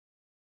problems.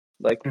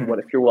 Like, what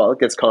if your wallet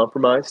gets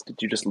compromised?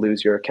 Did you just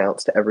lose your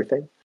accounts to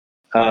everything?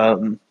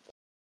 Um,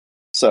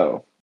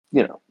 so,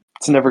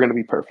 it's never going to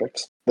be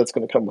perfect. That's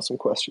going to come with some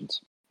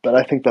questions. But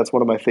I think that's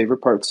one of my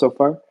favorite parts so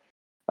far.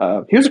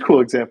 Here's a cool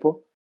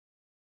example.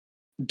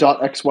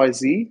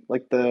 .xyz,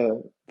 like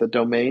the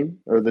domain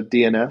or the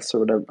DNS or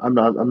whatever. I'm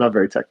not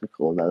very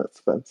technical in that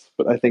sense,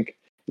 but I think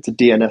it's a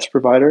DNS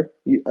provider.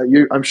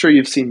 I'm sure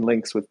you've seen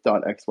links with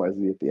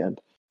 .xyz at the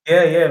end.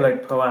 Yeah,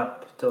 like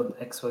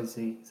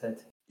proapp.xyz.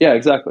 Yeah,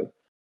 exactly.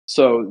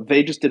 So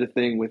they just did a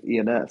thing with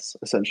ENS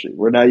essentially,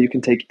 where now you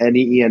can take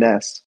any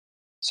ENS.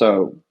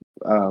 So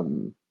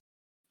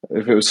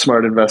if it was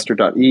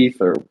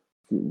smartinvestor.eth or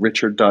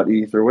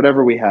richard.eth or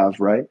whatever we have,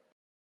 right?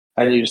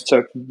 And Yeah. you just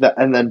took that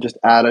and then just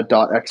add a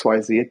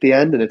 .xyz at the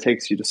end and it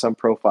takes you to some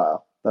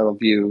profile that'll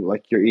view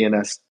like your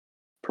ENS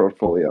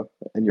portfolio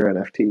and your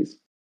NFTs.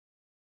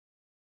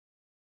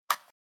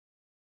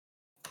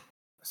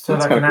 So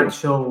That's like kind an of cool.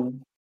 actual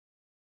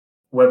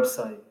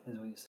website is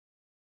what you say.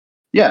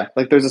 Yeah,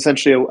 like there's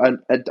essentially a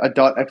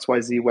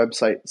 .xyz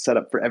website set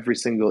up for every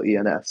single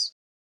ENS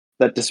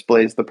that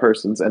displays the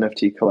person's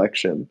NFT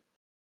collection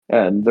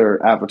and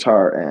their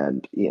avatar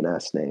and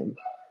ENS name.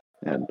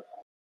 And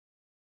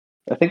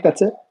I think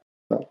that's it.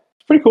 So,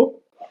 it's pretty cool.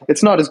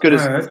 It's not as good Oh,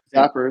 as that's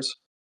pretty. Zappers.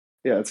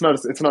 Yeah, it's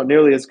not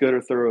nearly as good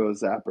or thorough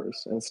as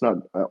Zappers, and it's not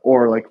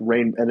or like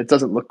and it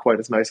doesn't look quite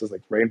as nice as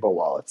like Rainbow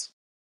wallets,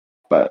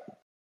 but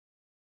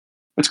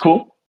it's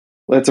cool.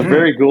 Well, it's a Hmm.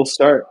 very cool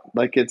start.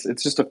 Like it's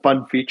just a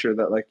fun feature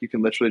that like you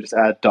can literally just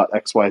add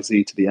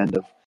 .xyz to the end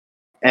of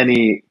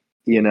any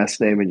ENS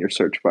name in your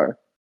search bar,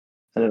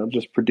 and it'll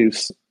just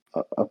produce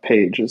a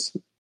page. Is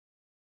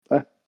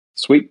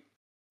sweet.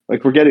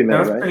 Like we're getting That there,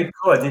 was right? pretty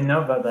cool. I didn't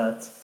know about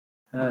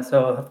that.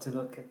 So I'll have to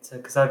look at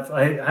because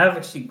I have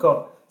actually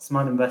got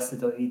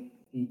smartinvestor.et.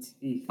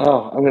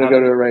 Oh, I'm I gonna go to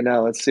haven't it right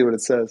now. Let's see what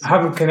it I says.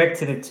 haven't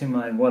connected it to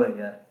my wallet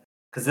yet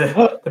because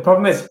the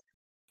problem is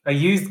I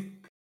used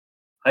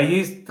I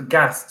used the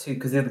gas too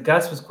because the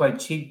gas was quite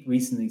cheap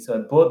recently. So I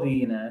bought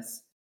the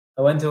ENS.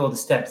 I went through all the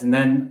steps, and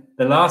then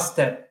the last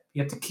step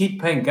you have to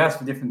keep paying gas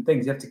for different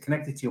things. You have to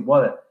connect it to your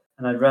wallet,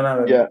 and I ran out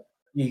of. Yeah,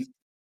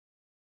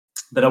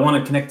 But I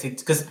want to connect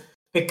it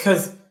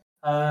because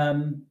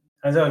um,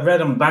 as I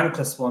read on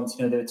Bankless once,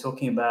 they were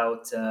talking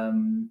about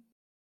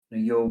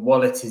your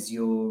wallet is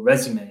your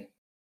resume,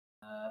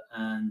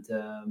 and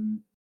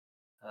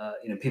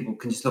people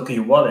can just look at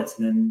your wallet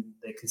and then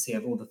they can see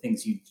all the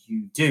things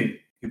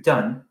you've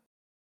done.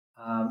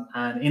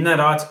 And in that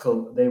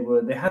article,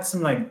 they had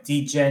some like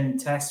degen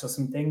test or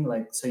something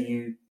like so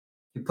you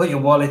put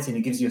your wallet in,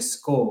 it gives you a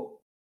score.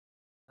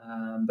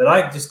 But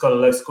I just got a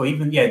low score,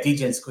 even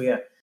degen score, yeah.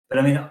 But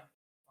I mean,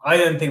 I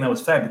don't think that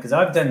was fair because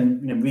I've done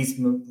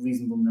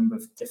reasonable number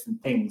of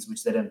different things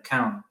which they don't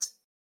count,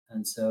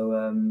 and so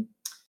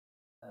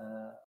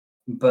uh,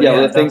 but yeah.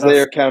 Well, yeah, the things they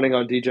that's are counting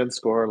on degen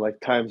score, like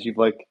times you've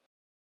like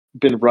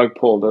been rug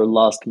pulled or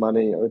lost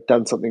money or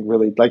done something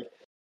really like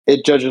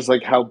it judges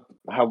like how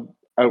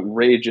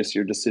outrageous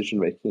your decision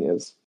making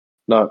is.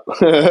 Not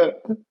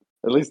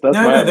at least that's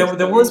my no.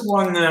 There was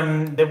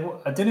understanding. one.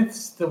 I don't know if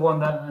it's the one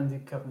that Andy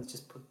Kaufman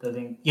just put the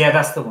link. Yeah,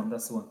 that's the one.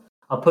 That's the one.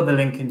 I'll put the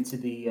link into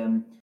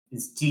the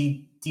it's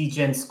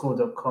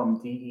degenscore.com,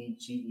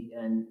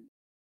 DEGEN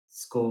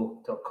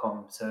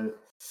score.com. So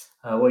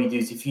what you do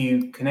is if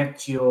you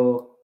connect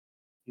your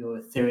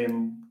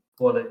Ethereum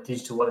wallet,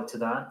 digital wallet to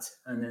that,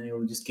 and then it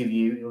will just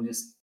it will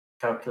just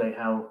calculate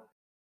how.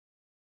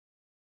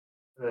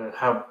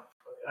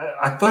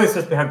 I thought it's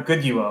supposed to be how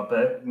good you are,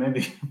 but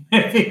maybe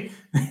maybe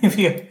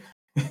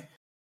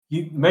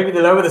maybe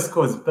the lower the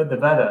scores, but the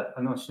better.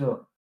 I'm not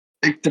sure.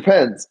 It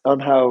depends on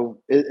how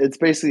it's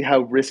basically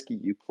how risky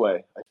you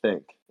play. I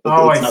think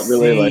Oh, it's I not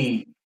really like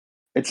see.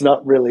 it's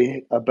not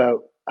really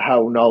about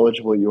how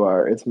knowledgeable you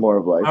are. It's more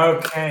of like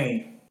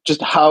Okay.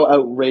 just how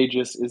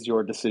outrageous is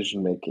your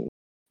decision making.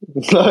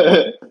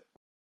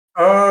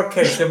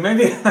 Okay, so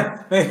maybe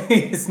maybe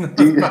it's not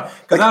Do you,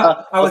 because like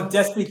I was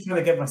desperately trying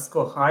to get my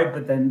score high,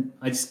 but then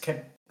I just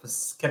kept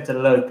it a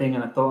low thing,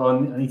 and I thought,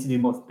 oh, I need to do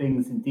more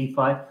things in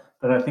DeFi,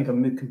 but I think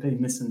I'm completely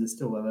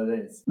misunderstood what that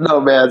is. no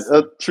man.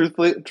 That's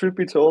Truth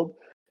be told,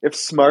 if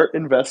Smart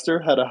Investor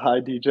had a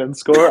high degen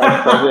score,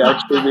 I'd probably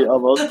actually be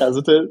almost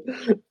hesitant.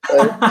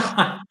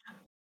 Like,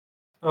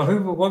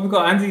 oh, what we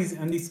got?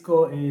 Andy's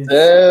score is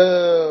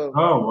damn.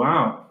 oh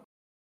wow.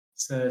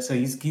 So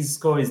his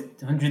score is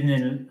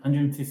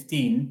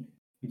 115,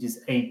 which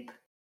is ape.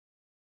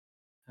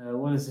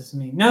 What does this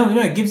mean? No,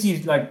 it gives you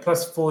like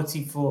plus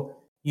 40 for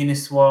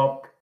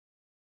Uniswap,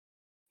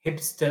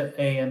 Hipster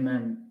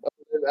AMM.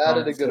 They've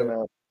added a good So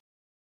amount.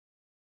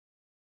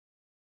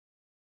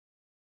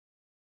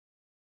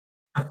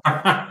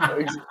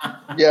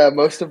 Yeah,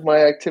 most of my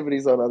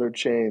activities on other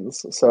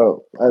chains,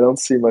 so I don't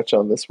see much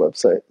on this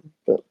website.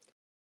 But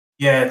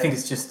yeah, I think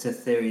it's just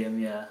Ethereum.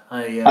 Yeah,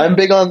 I'm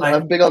big on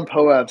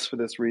POAPs for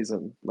this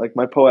reason. Like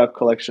my POAP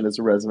collection is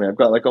a resume. I've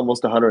got like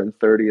almost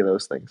 130 of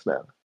those things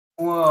now.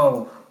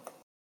 whoa,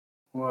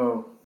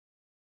 whoa.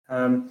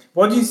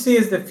 What do you see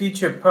as the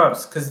future of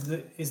pubs? Because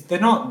they're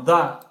not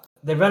that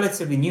they're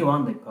relatively new,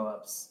 aren't they?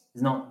 Pubs.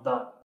 It's not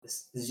that.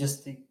 It's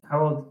just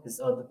how old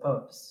are the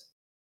pubs?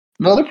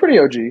 No, they're pretty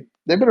OG.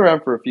 They've been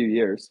around for a few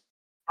years.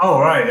 Oh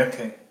right,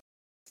 okay.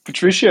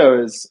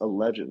 Patricio is a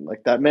legend.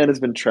 Like that man has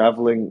been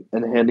traveling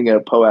and handing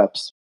out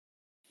POAPs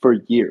for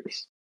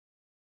years.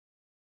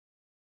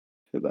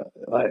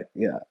 Like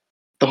yeah,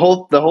 the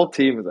whole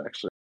team is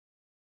actually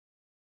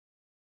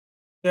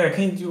Yeah,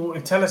 can you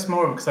tell us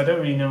more? Because I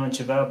don't really know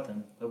much about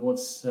them. But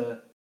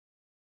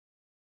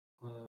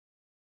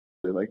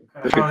like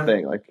the good how?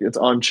 thing. Like it's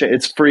on chain.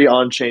 It's free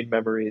on chain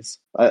memories.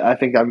 I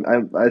think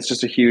It's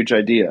just a huge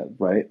idea,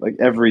 right? Like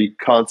every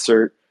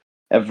concert,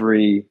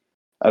 every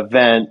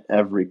event,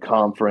 every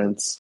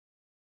conference.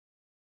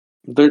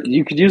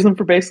 You could use them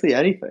for basically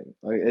anything.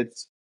 Like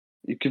it's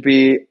you could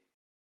be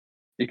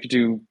you could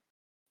do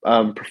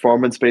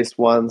performance based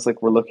ones.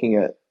 Like we're looking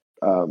at,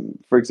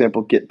 for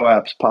example, Git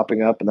apps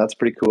popping up, and that's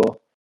pretty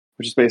cool.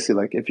 Which is basically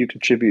like if you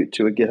contribute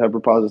to a GitHub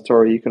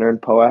repository, you can earn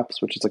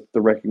POAPs, which is like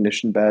the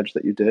recognition badge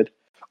that you did.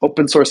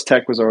 Open source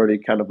tech was already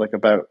kind of like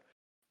about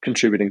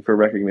contributing for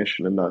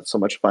recognition and not so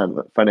much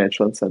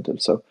financial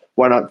incentive. So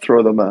why not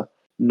throw them a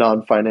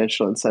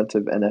non-financial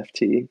incentive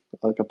NFT,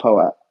 like a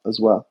POAP as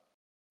well,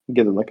 and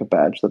give them like a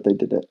badge that they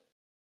did it.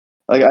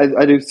 Like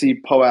I do see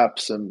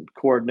POAPs and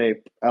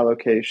coordinate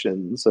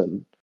allocations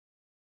and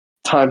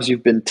times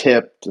you've been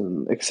tipped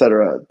and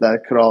etc.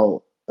 That could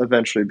all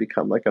eventually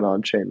become like an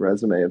on-chain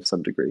resume of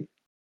some degree.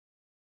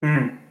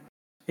 Hmm.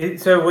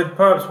 So with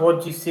perhaps,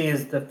 what do you see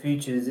as the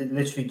future? Is it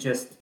literally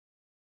just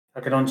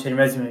like an on-chain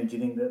resume? Do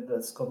you think that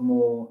that's got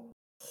more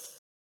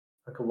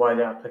like a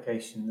wider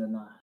application than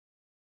that?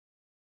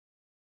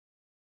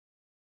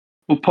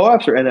 Well,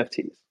 POAPs are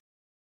NFTs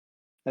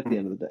at the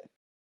end of the day.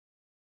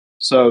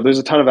 So there's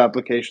a ton of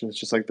applications,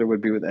 just like there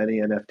would be with any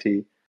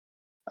NFT.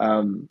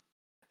 Um,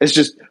 it's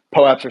just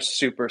POAPs are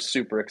super,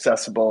 super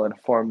accessible in a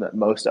form that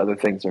most other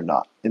things are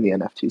not in the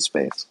NFT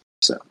space.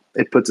 So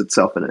it puts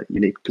itself in a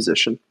unique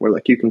position where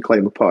like you can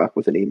claim a POAP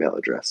with an email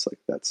address. Like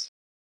that's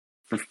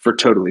for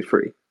totally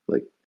free.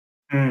 Like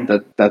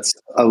that's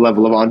a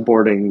level of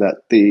onboarding that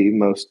the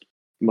most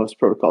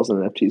protocols and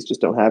NFTs just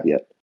don't have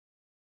yet.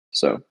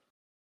 So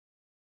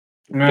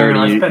they're in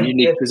I a spent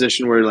unique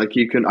position where like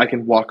I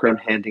can walk around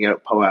handing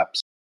out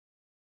POAPs,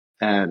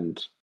 and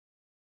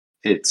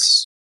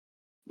it's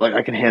like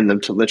I can hand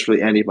them to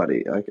literally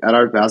anybody. Like at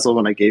Art Basel,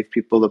 when I gave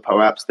people the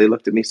POAPs, they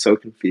looked at me so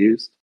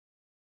confused.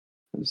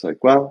 I was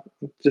like, well,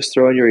 just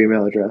throw in your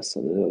email address,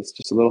 and it's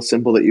just a little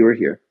symbol that you were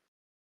here.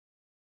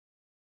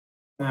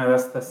 No,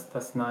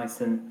 that's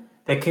nice, and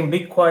they can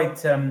be quite.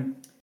 So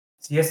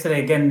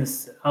yesterday again,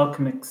 this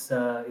Alchemix,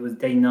 it was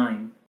day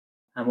 9,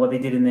 and what they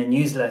did in their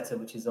newsletter,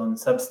 which is on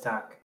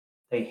Substack,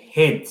 they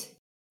hid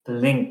the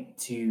link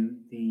to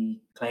the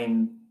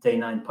claim day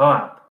 9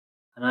 POAP,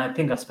 and I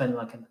think I spent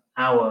like an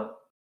hour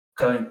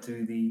going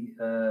through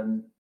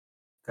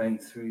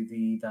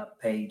that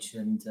page,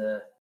 and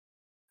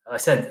I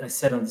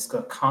said on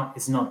Discord,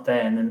 it's not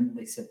there, and then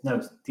they said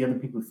no, the other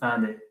people who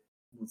found it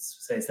will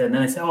say it's there, and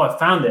then they said, oh, I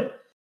found it.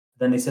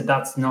 Then they said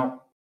that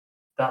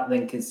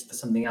link is for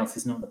something else.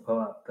 It's not the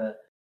POAP, but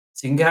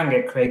so you can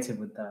get creative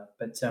with that.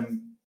 But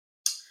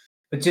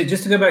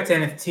just to go back to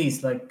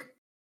NFTs, like,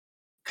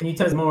 can you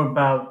tell us more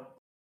about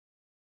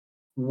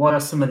what are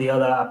some of the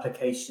other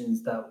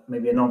applications that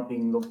maybe are not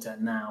being looked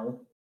at now,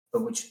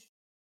 but which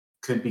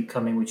could be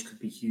coming, which could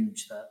be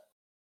huge?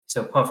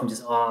 So apart from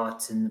just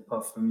art and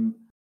apart from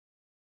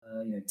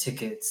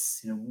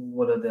tickets,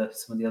 what are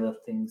some of the other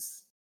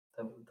things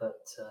that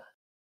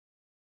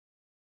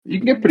You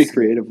can we get might be pretty seeing?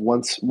 creative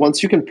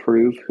once you can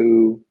prove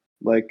who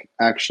like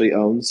actually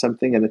owns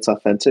something and it's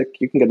authentic.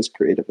 You can get as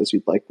creative as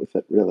you'd like with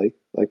it. Really,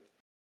 like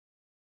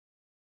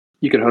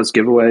you can host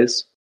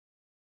giveaways.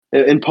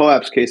 In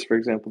POAP's case, for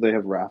example, they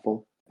have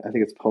raffle. I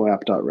think it's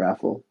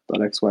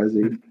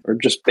poap.raffle.xyz, or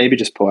just maybe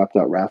just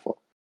poap.raffle.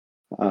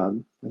 I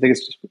think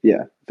it's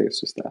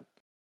just that.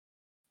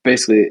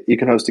 Basically, you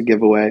can host a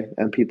giveaway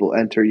and people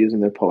enter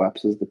using their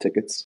POAPs as the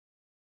tickets.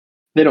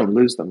 They don't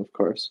lose them, of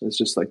course. It's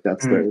just like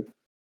that's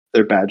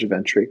their badge of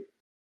entry.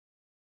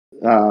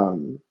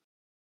 Um,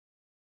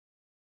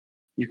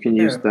 you can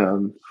use Yeah,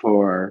 them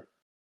for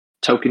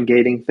token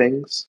gating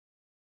things.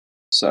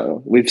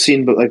 So we've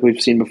seen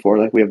before,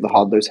 like we have the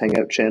Hodlers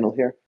Hangout channel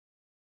here.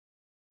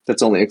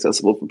 That's only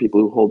accessible for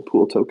people who hold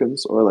pool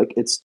tokens or like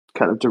its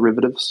kind of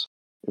derivatives,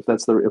 if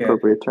that's the yeah.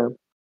 appropriate term.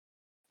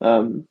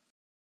 Um,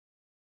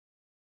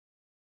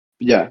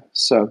 yeah,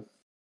 so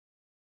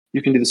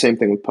you can do the same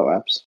thing with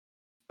POAPs,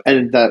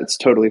 and that's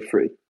totally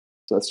free.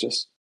 So that's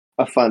just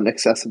a fun,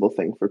 accessible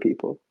thing for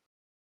people.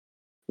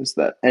 Is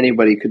that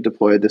anybody could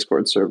deploy a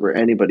Discord server,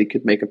 anybody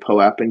could make a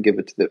POAP and give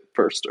it to the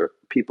first or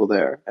people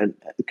there, and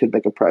it could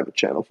make a private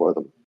channel for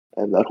them,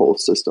 and that whole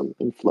system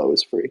and flow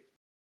is free.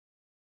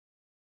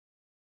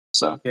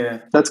 So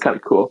Yeah. that's kind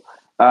of cool.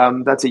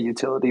 That's a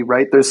utility,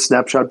 right? There's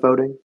snapshot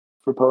voting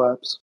for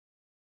POAPs.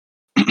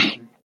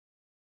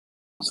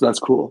 So that's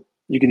cool.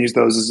 You can use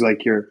those as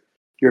like your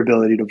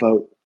ability to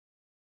vote.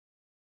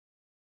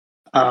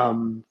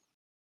 Um,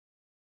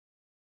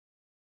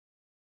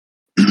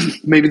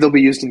 maybe they'll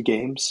be used in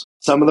games.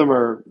 Some of them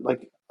are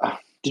like.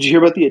 Did you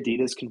hear about the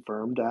Adidas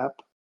Confirmed app?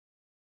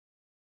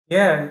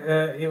 Yeah,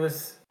 it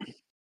was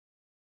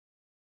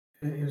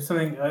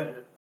something.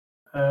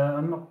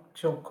 I'm not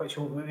quite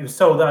sure. It was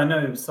sold out. I know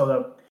it was sold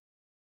out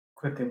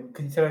quickly.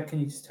 Can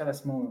you just tell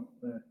us more?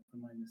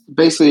 Remind us.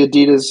 Basically,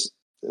 Adidas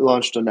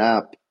launched an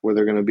app where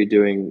they're going to be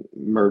doing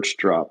merch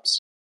drops,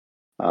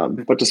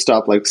 but to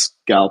stop like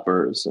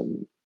scalpers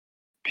and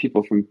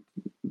people from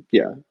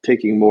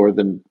taking more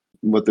than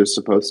what they're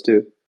supposed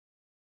to,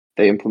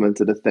 they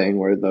implemented a thing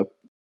where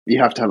you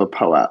have to have a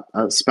POAP,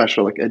 a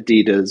special like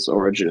Adidas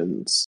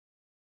Origins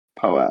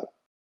POAP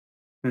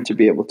to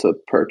be able to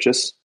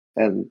purchase,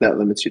 and that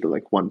limits you to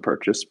like one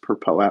purchase per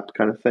POAP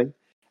kind of thing.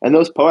 And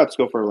those POAPs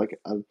go for like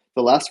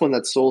the last one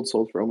that sold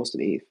for almost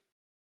an ETH.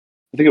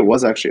 I think it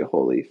was actually a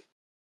whole ETH.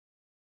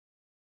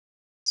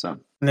 So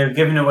And they were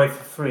given away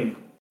for free,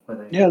 were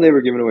they? yeah, they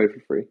were given away for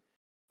free.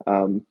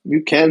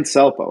 You can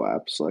sell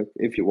POAPs like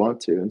if you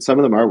want to, and some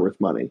of them are worth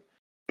money,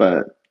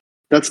 but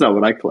that's not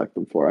what I collect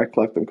them for. I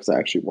collect them because I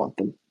actually want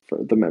them for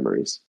the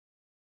memories.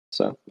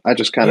 So I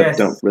just kind of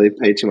don't Yes. really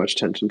pay too much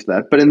attention to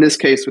that. But in this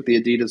case, with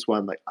the Adidas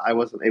one, like I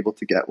wasn't able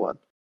to get one,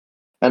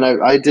 and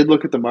I did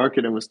look at the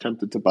market and was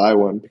tempted to buy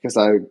one because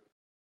I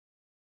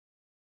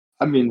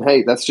mean,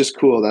 hey, that's just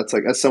cool. That's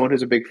like as someone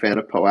who's a big fan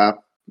of POAP,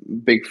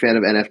 big fan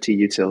of NFT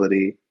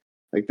utility,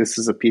 like this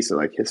is a piece of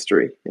like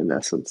history in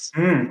essence.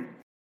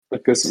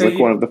 Like this is So like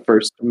one of you, the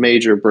first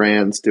major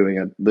brands doing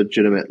a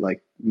legitimate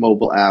like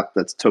mobile app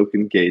that's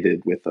token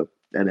gated with a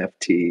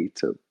NFT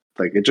to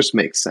like it just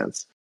makes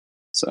sense.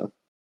 So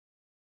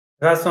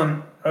that's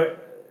on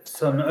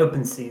so on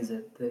OpenSea, is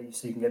it?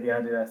 So you can get the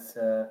address.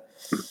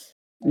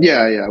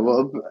 yeah, yeah.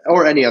 Well,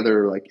 or any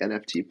other like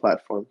NFT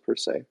platform per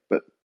se,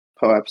 but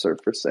POAPs are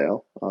for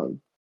sale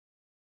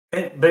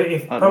But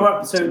if on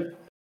PowerUp, OpenSea. so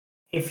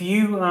if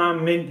you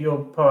mint your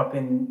PowerUp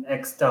in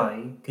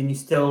XDAI, can you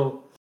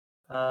still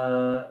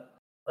uh,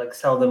 like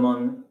sell them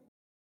on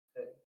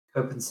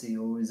OpenSea,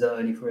 or is that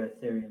only for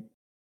Ethereum?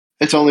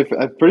 It's only for,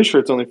 I'm pretty sure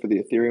it's only for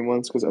the Ethereum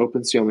ones because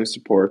OpenSea only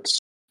supports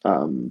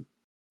um,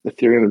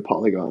 Ethereum and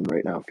Polygon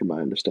right now, from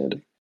my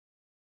understanding.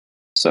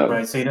 So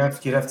Right. So you'd have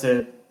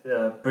to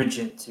bridge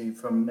it to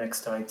from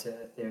XDAI to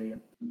Ethereum.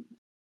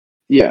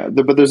 yeah,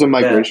 but there's a Yeah.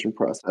 migration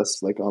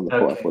process like on the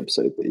POAP Okay.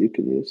 website that you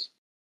can use.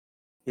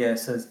 Yeah.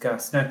 So it's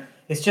gas. No,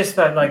 it's just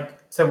that like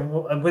so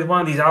with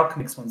one of these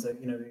Alchemix ones, that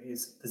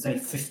is there's only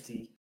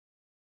 50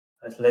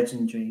 as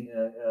legendary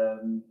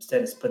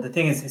status. But the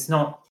thing is, it's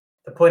not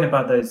the point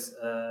about those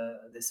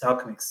this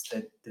Alchemix.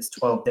 That there's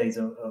 12 days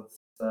of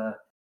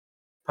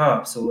power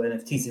ups or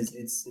NFTs. Is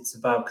it's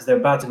about because they're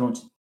about to launch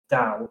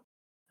DAO,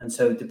 and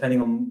so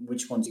depending on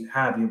which ones you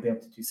have, you'll be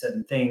able to do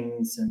certain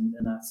things and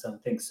that certain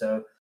things.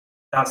 So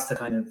that's the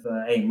kind of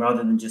aim,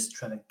 rather than just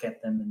trying to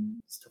get them and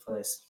stuff like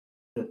this.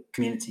 The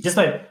community, just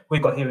like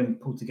we've got here in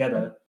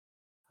PoolTogether,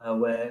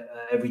 where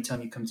every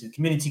time you come to the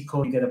community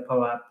call, you get a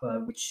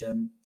POAP, which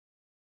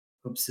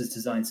Hoops has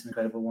designed some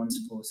incredible ones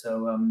for.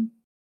 So,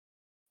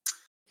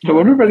 I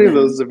wonder if and any of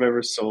those then, have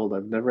ever sold.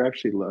 I've never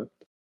actually looked.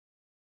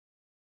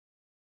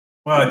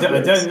 well, I'd be I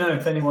very don't excited. know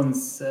if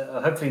anyone's,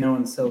 hopefully, no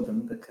one sold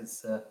them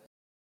because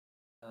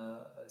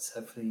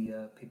hopefully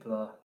people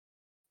are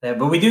there.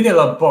 But we do get a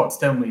lot of bots,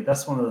 don't we?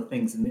 That's one of the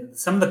things. And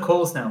some of the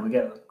calls now, we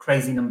get a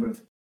crazy number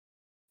of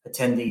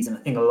attendees, and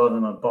I think a lot of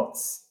them are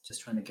bots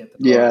just trying to get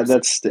the Yeah,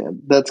 POAPs.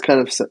 that's kind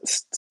of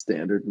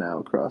standard now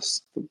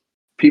across.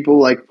 People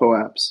like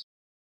POAPs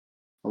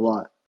a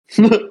lot.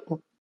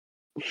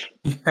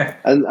 Yeah.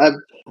 And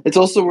it's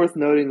also worth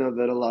noting though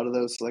that a lot of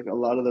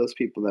those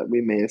people that we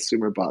may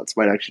assume are bots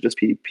might actually just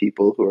be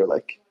people who are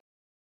like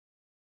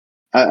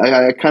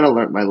I kind of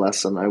learned my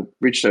lesson. I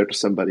reached out to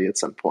somebody at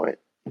some point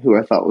who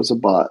I thought was a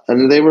bot,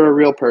 and they were a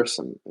real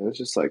person. It was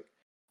just like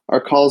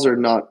our calls are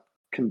not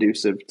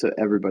conducive to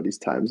everybody's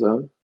time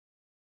zone,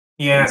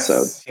 and so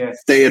Yes,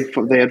 yes, they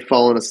had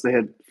fallen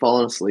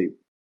asleep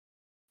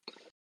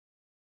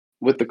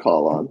with the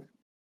call on.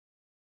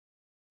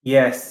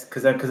 yes.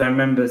 Because I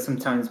remember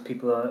sometimes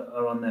people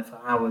are on there for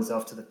hours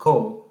after the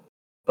call,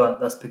 but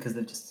that's because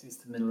it's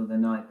the middle of the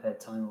night, their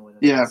time or whatever.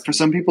 Yeah, for So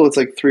some people it's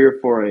like 3 or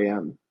 4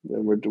 a.m.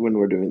 When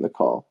we're doing the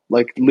call,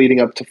 like leading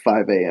up to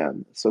 5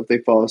 a.m. So if they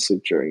fall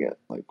asleep during it,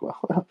 like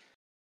well,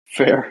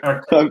 fair.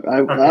 okay, I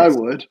okay,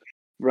 would,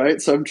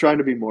 right? So I'm trying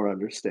to be more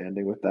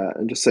understanding with that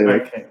and just say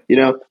like, okay.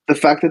 the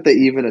fact that they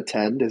even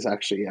attend is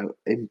actually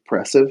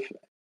impressive.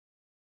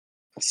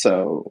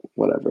 So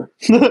whatever.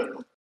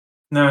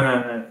 No,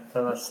 no, no.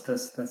 That's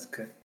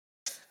good.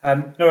 All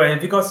right.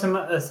 Have you got some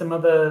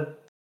other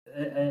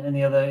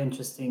any other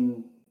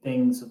interesting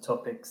things or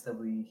topics that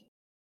we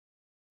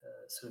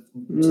sort of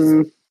which is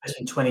Mm,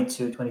 especially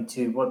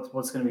 22?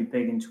 What's going to be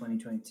big in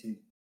 2022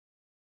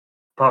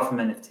 apart from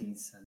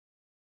NFTs and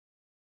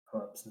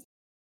co-ops?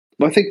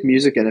 well, I think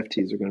music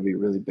NFTs are going to be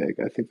really big.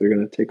 I think they're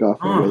going to take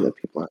off in a way Oh, that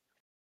people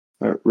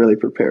aren't really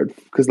prepared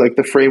because like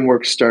the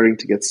framework's starting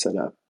to get set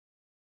up,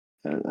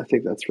 and I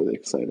think that's really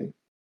exciting.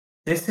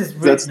 this is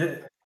That's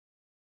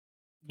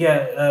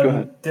yeah. Go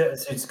ahead.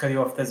 So just cut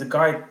you off. There's a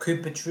guy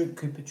Cooper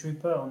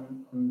Trooper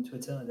on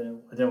Twitter. I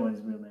don't know what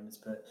his real name is,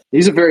 but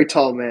He's a very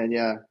tall man.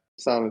 Yeah,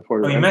 saw him in oh,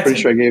 Puerto. you met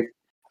him.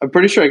 I'm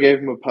pretty sure I gave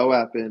him a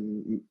POAP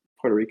in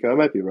Puerto Rico. I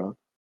might be wrong.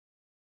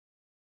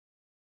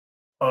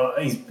 Oh,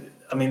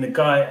 I mean, the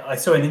guy. I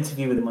saw an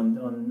interview with him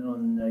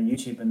on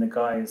YouTube, and the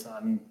guy is.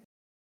 I mean,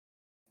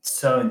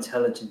 so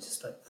intelligent.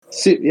 Just like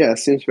Yeah,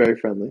 seems very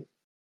friendly.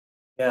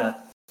 yeah.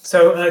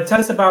 So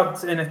tell us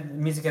about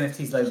music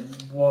NFTs. Like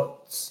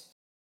what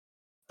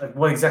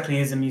exactly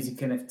is a music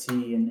NFT,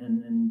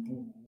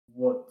 and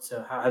what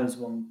how does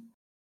one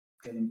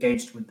get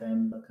engaged with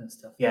them, that kind of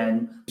stuff. Yeah,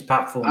 and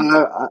platform.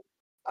 I,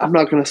 I'm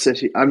not gonna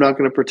sit. I'm not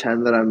gonna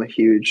pretend that I'm a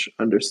huge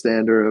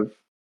understander of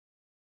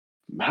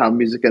how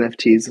music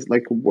NFTs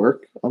like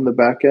work on the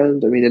back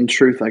end. I mean, in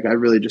truth, like I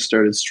really just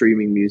started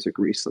streaming music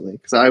recently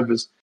because I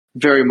was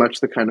very much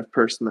the kind of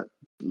person that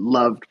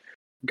loved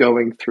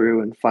going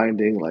through and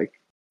finding like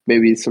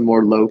maybe some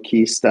more low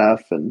key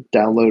stuff and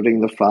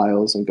downloading the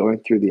files and going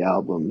through the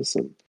albums.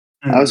 And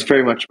I was Mm.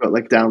 very much about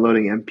like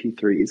downloading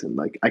MP3s and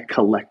like I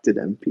collected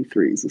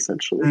MP3s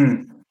essentially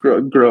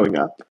Mm. growing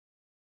up.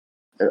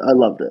 I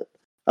loved it.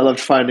 I loved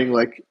finding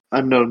like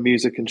unknown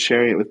music and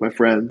sharing it with my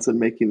friends and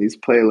making these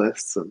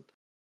playlists, and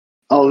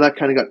all of that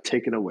kind of got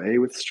taken away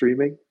with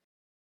streaming.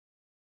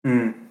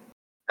 Mm.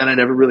 And I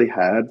never really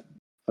had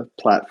a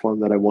platform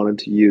that I wanted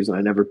to use, and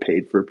I never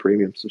paid for a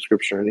premium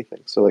subscription or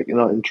anything. So, like,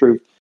 in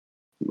truth,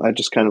 I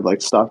just kind of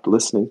like stopped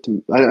listening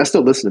to. I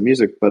still listen to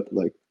music, but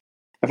like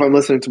if I'm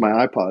listening to my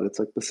iPod, it's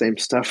like the same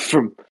stuff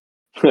from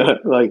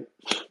like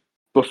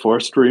before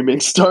streaming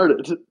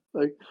started.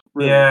 Like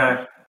really.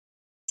 Yeah.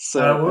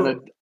 So and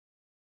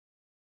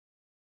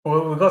I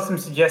We've got some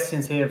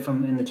suggestions here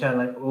from in the chat,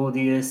 like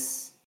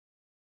Audius,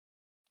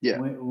 yeah.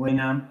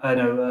 Winamp. I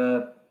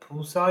know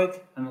Poolside.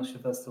 I'm not sure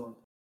if that's the one.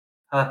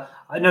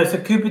 I know. So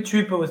Cooper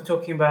Trooper was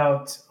talking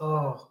about.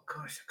 Oh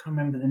gosh, I can't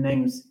remember the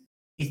names.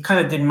 He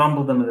kind of did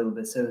mumble them a little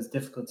bit, so it was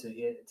difficult to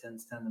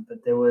understand them.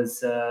 But there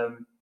was.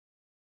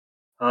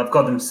 I've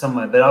got them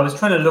somewhere, but I was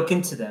trying to look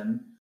into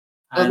them,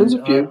 Oh, there's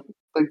and a few.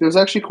 Like there's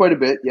actually quite a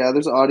bit. Yeah,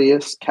 there's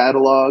Audius,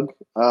 Catalog.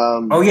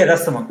 oh yeah,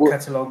 that's the one. We're,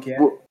 Catalog, yeah.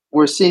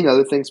 we're seeing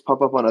other things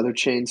pop up on other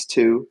chains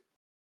too.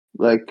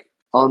 Like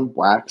on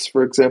Wax,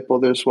 for example,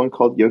 there's one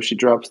called Yoshi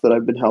Drops that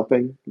I've been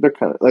helping. They're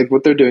kind of like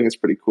what they're doing is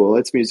pretty cool.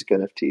 It's music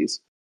NFTs.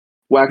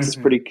 Wax is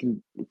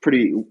Mm-hmm.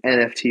 pretty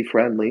NFT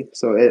friendly,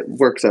 so it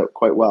works out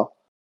quite well.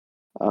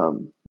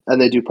 And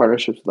they do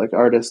partnerships with like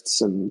artists,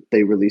 and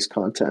they release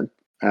content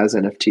as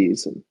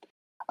NFTs. And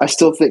I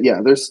still think,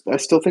 yeah, I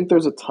still think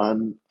there's a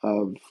ton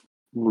of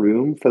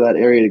room for that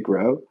area to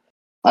grow.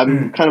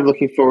 I'm Mm. kind of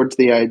looking forward to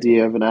the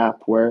idea of an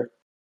app where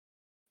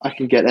I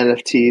can get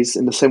NFTs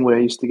in the same way I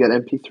used to get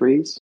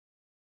MP3s.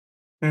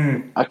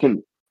 Mm. I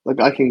can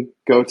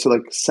go to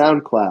like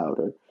SoundCloud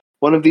or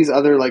one of these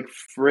other like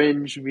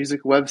fringe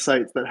music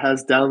websites that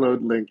has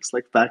download links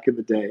like back in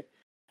the day.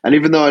 And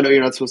even though I know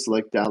you're not supposed to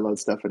like download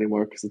stuff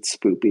anymore because it's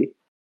spoopy,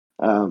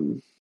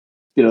 um,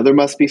 there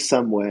must be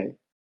some way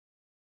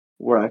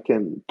where I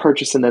can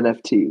purchase an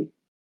NFT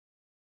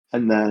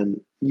and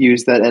then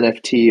use that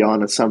NFT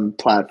on some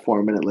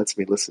platform and it lets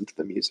me listen to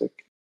the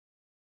music.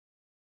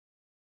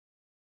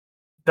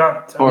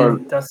 That I Or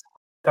mean, that's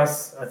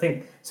I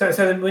think so.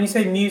 So when you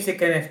say music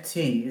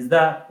NFT, is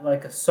that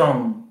like a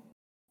song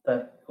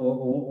that,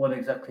 or what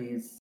exactly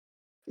is?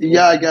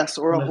 yeah, I Or guess,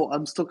 or a whole.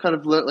 I'm still kind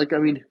of like, I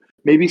mean,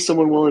 maybe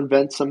someone will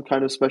invent some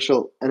kind of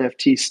special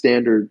NFT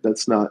standard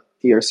that's not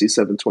ERC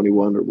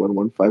 721 or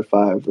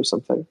 1155 or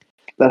something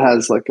that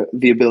has like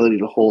the ability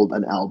to hold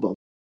an album,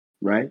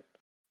 right?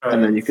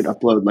 And then right? you could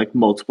upload like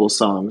multiple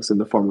songs in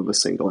the form of a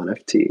single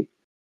NFT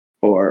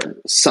or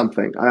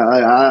something.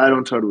 I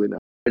don't totally know.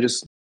 I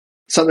just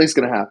something's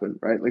gonna happen,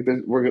 right? Like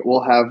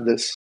we'll have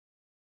this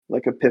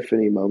like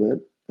epiphany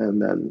moment,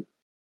 and then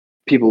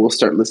people will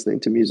start listening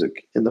to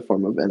music in the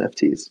form of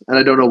NFTs. And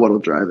I don't know what'll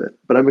drive it,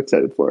 but I'm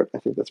excited for it. I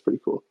think that's pretty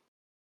cool.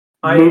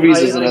 Movies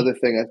is I another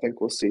thing I think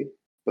we'll see,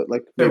 but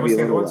like so maybe what's a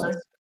the other little one? less.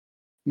 Sorry,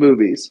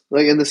 Movies,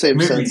 like in the same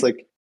sense, movies.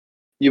 like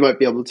you might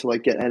be able to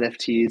like get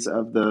NFTs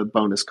of the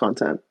bonus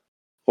content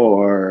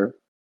or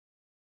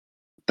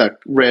that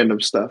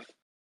random stuff.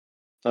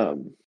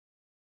 Um,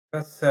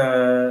 That's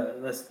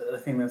I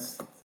think that's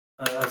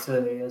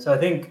absolutely. So I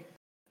think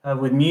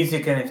with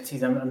music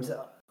NFTs,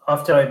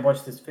 after I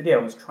watched this video,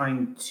 I was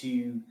trying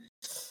to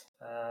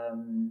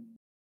um,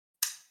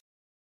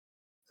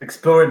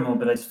 explore it more,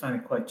 but I just found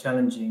it quite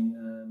challenging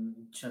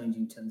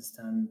to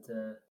understand.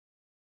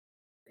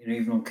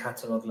 Even on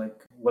catalog,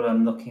 like what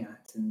I'm looking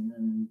at,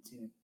 and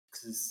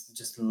because there's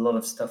just a lot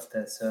of stuff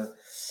there. So,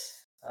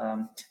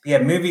 yeah,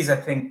 movies. I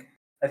think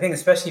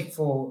especially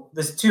for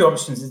there's two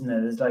options, isn't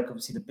there? There's like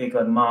obviously the big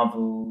like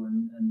Marvel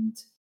and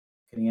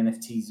getting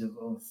NFTs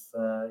of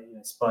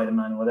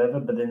Spider-Man or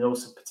whatever, but then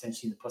also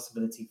potentially the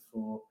possibility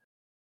for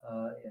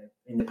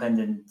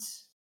independent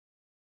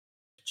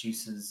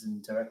producers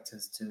and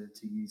directors to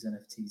use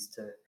NFTs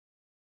to,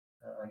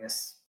 I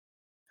guess,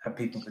 have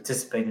people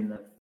participate in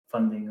the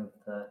funding of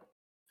the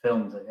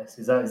films. I guess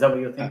is that what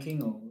you're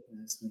thinking, or is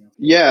it something else?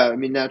 yeah, I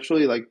mean,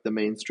 naturally, like the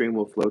mainstream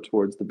will flow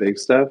towards the big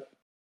stuff,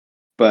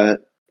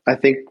 but I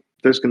think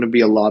there's going to be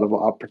a lot of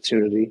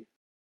opportunity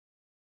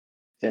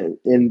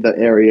in the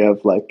area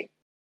of like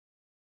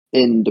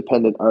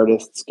independent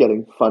artists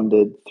getting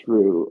funded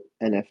through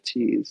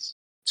NFTs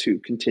to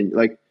continue.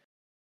 Like,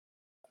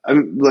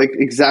 I'm like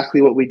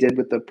exactly what we did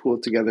with the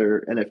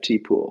PoolTogether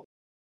NFT pool.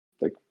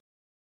 Like,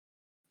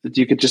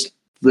 you could just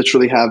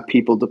literally have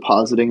people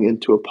depositing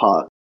into a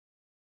pot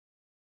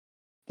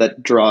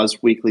that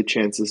draws weekly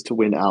chances to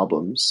win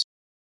albums,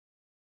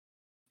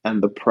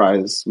 and the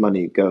prize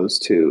money goes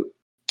to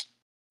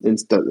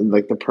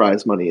the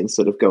prize money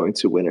instead of going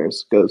to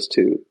winners goes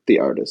to the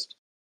artist,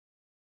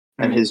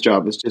 and his Mm.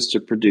 job is just to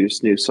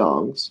produce new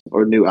songs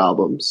or new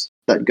albums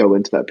that go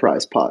into that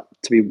prize pot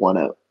to be won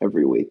out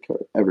every week or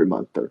every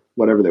month or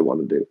whatever they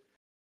want to do.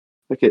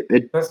 Like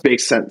it That's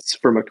makes sense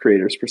from a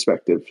creator's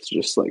perspective. It's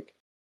just like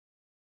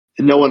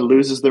no one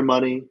loses their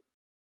money.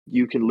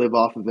 You can live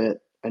off of it,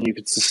 and you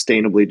can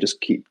sustainably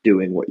just keep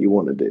doing what you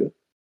want to do.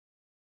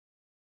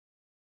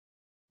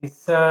 it's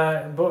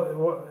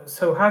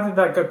so how did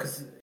that go?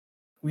 Because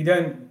we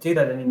don't do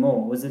that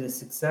anymore. Was it a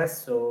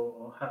success,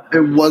 or how It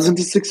was? wasn't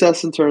a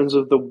success in terms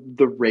of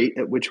the rate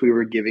at which we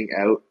were giving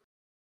out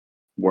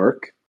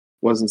work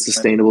wasn't Right.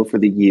 sustainable for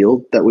the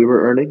yield that we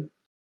were earning.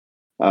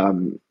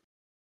 Um,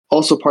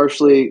 Also,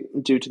 partially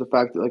due to the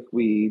fact that like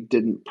we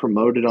didn't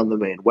promote it on the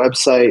main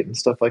website and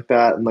stuff like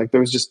that, and like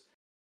there was just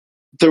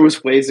there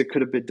was ways it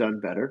could have been done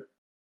better,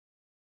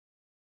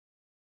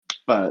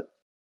 but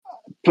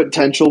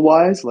potential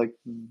wise, like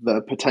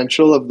the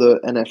potential of the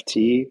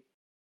NFT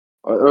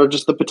or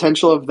just the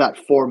potential of that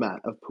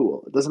format of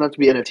pool. It doesn't have to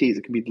be NFTs.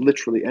 It can be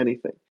literally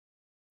anything.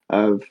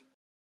 Of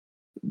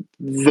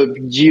the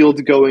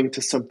yield going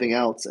to something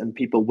else and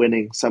people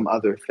winning some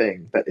other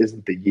thing that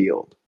isn't the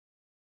yield.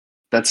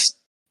 That's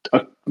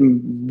a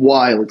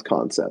wild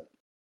concept.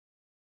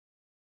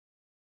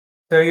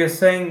 So you're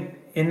saying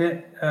in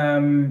it,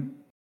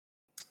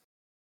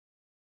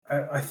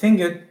 I think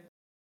it.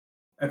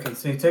 Okay,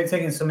 so you're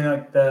taking something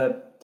like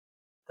the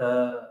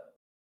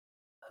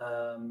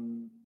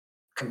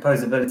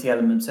composability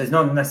element. So it's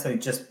not necessarily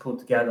just pulled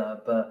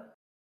together, but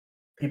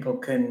people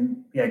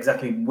can, yeah,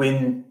 exactly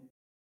win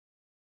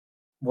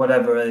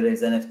whatever it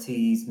is,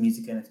 NFTs,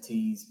 music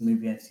NFTs,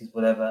 movie NFTs,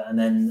 whatever, and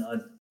then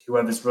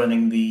whoever's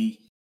running the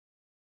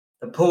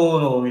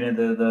pool or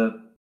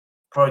the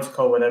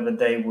protocol, whatever,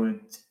 they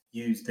would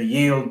use the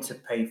yield to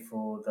pay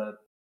for the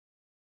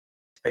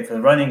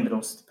running, but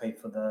also to pay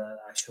for the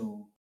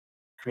actual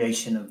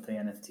creation of the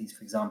NFTs,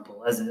 for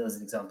example. As an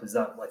example, is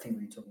that what I think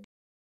we're talking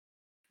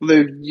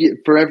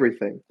For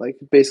everything. Like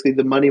basically,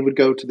 the money would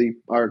go to the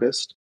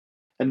artist,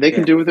 and they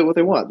can about? do with it what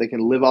they want. They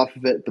can live off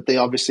of it, but they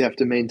obviously have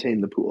to maintain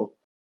the pool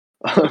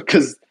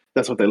because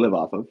that's what they live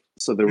off of.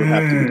 So there would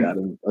have to be Yeah.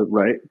 that,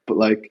 right? But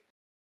like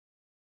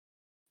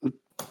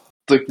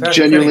That's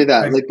genuinely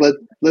pretty that. crazy. Like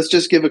let's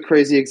just give a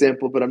crazy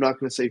example, but I'm not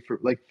going to say for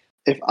like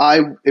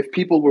if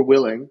people were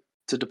willing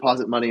to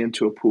deposit money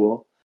into a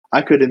pool,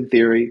 I could in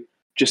theory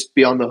just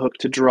be on the hook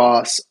to draw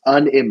us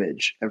an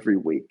image every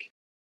week,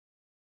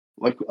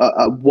 like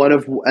a one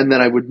of, and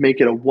then I would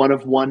make it a one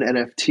of one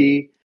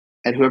NFT,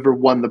 and whoever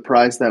won the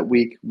prize that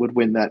week would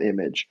win that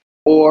image.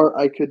 Or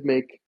I could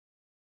make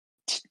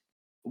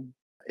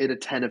it a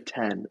 10 of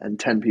 10 and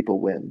 10 people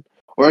win.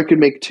 Or I could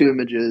make two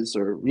images,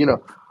 or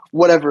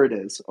whatever it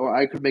is. Or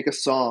I could make a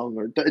song,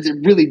 or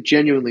it really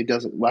genuinely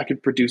doesn't. I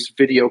could produce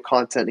video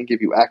content and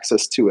give you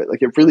access to it.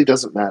 Like it really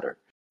doesn't matter.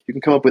 You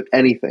can come up with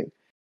anything.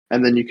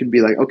 And then you can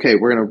be like, okay,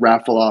 we're going to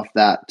raffle off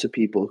that to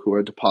people who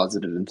are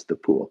deposited into the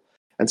pool.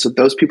 And so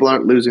those people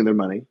aren't losing their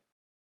money.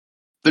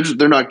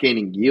 They're not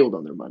gaining yield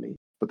on their money,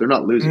 but they're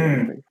not losing Mm.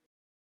 anything.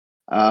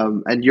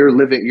 And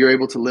you're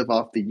able to live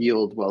off the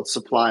yield while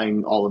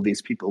supplying all of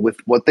these people with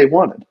what they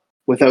wanted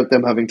without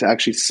them having to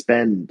actually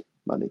spend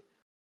money.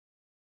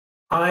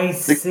 I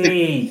They,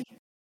 see.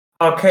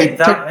 Okay,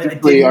 that I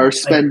technically are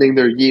didn't. spending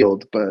their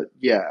yield, but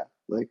yeah,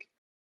 like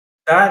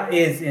That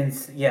is in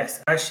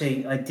yes.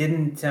 Actually, I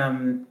didn't.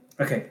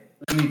 Okay,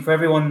 for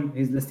everyone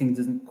who's listening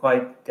doesn't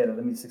quite get it,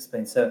 let me just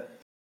explain. So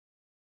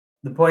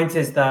the point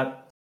is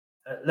that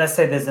let's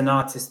say there's an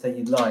artist that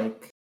you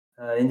like,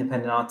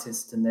 independent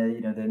artist, and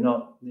they're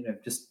not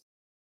just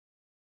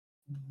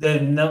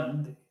they're not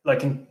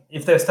like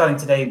if they're starting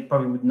today,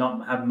 probably would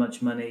not have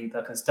much money,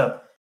 that kind of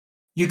stuff.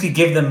 You could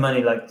give them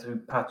money like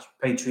through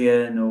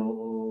Patreon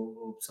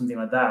or something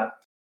like that,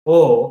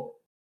 or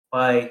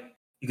by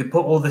you could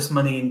put all this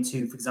money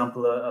into, for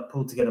example, a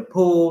PoolTogether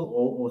pool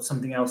or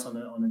something else on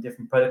a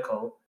different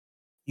protocol.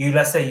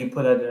 Let's say you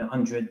put out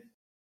 100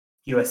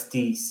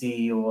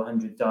 USDC or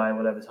 100 DAI,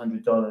 whatever, it's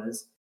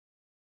 $100.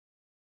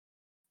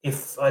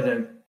 If I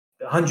don't,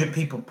 100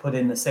 people put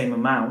in the same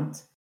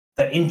amount,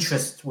 the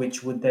interest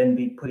which would then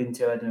be put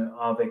into I don't know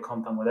Aave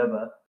compound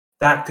whatever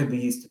that could be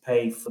used to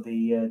pay for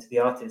the to the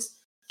artist.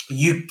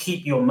 You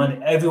keep your money.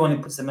 Everyone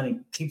who puts their money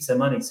keeps their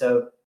money.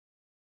 So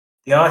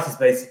the artist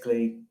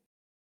basically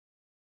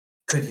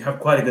could have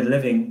quite a good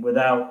living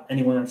without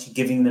anyone actually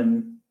giving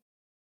them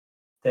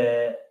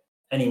their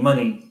any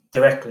money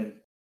directly.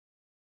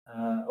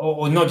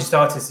 Or not just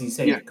artists, as you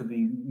say, yeah, it could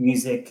be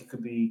music, it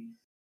could be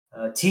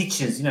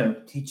teachers,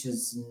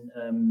 teachers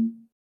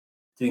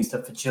doing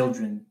stuff for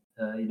children,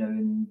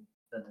 in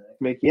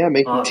make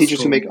art teachers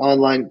school.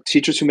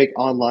 who make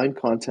online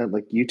content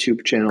like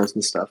YouTube channels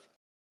and stuff.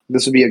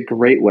 This would be a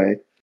great way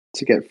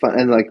to get fun,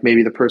 and like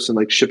maybe the person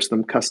like ships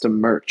them custom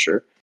merch,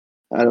 or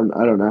I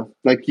don't know.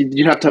 Like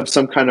you'd have to have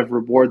some kind of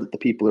reward that the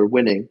people are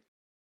winning,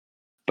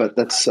 but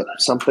that's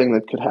something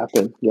that could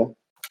happen. Yeah.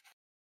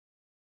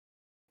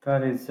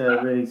 That is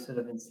really sort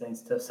of insane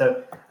stuff.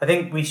 So I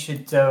think we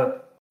should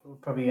we'll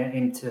probably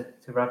aim to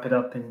wrap it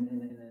up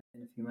in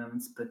a few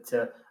moments. But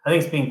I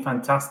think it's been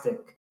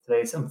fantastic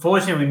today. So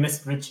unfortunately, we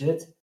missed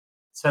Richard.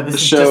 So The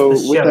this is just the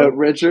show without show.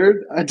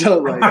 Richard, I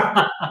don't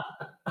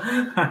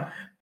like.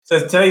 So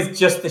today's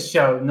just the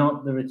show,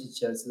 not the Richard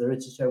show. So the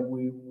Richard show,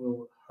 we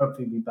will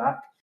hopefully be back.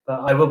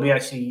 But I will be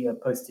actually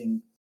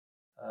posting.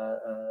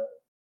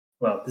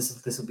 Well,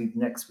 this will be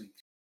next week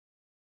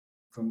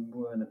from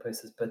when the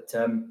post is. But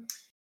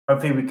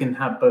hopefully we can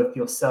have both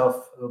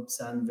yourself, Oops,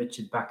 and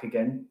Richard back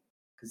again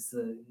because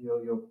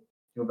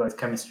your guys'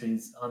 chemistry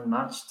is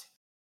unmatched.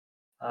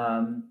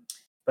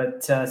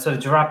 But so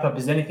to wrap up,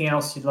 is there anything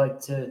else you'd like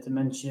to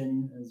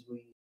mention as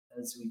we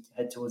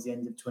head towards the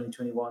end of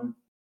 2021?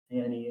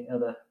 Any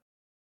other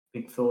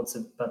big thoughts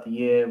about the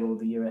year or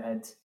the year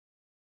ahead?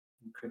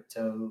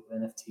 Crypto,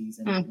 NFTs,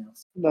 anything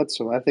else? That's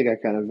so. I think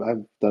I've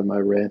done my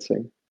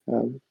ranting.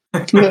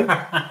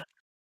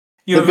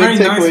 You The were big very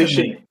nice takeaway with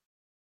should, me.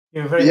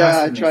 You were very yeah, nice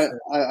I with me. try. So.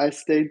 I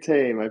stayed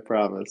tame. I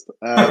promised.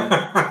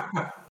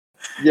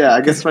 Yeah,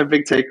 I guess Because my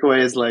big takeaway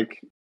is like,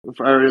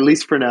 or at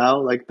least for now,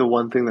 like the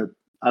one thing that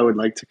I would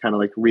like to kind of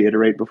like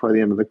reiterate before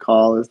the end of the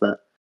call is that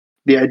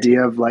the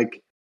idea of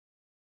like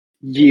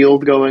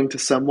yield going to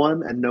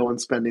someone and no one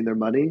spending their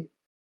money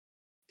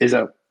is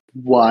a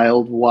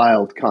wild,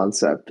 wild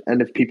concept.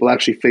 And if people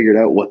actually figured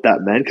out what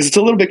that meant, because it's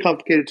a little bit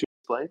complicated to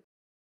explain.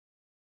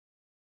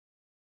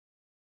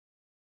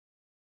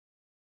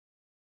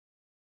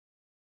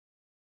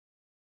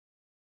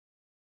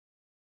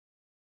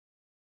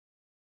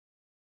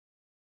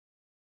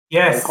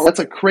 Like, oh, yes, that's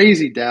a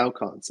crazy DAO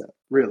concept,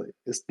 really.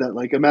 Is that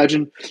like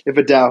imagine if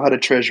a DAO had a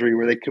treasury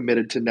where they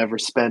committed to never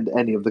spend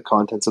any of the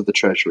contents of the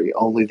treasury,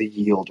 only the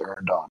yield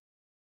earned on.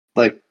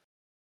 Like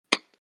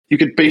you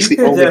could you basically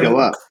could. only go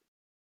up.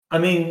 I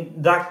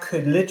mean, that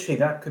could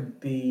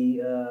be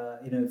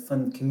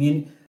fund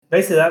community.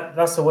 Basically,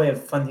 that's a way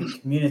of funding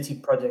community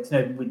projects,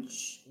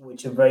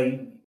 which are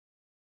very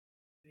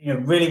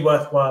really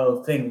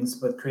worthwhile things,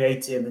 but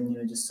creative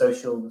and just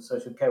social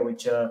care,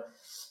 which are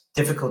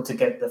difficult to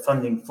get the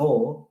funding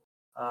for.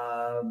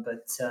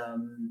 But I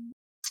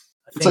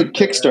It's like think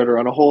Kickstarter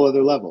on a whole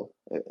other level.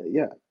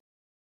 Yeah.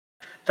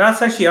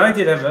 that's actually I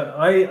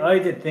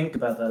did think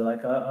about that.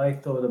 Like I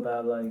thought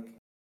about like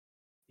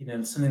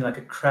something like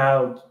a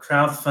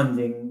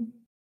crowdfunding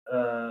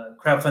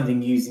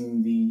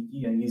using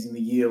the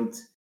yield.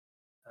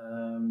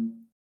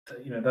 Um,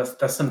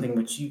 that's something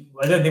which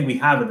I don't think we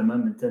have at the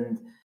moment, and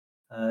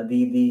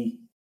the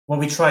what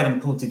we tried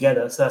and pulled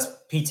together. So that's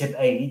PTIP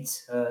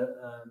 8.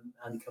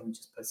 Andy Cohen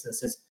just posted this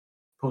says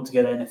pulled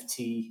together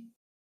NFT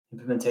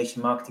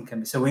implementation marketing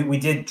company. So we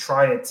did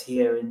try it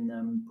here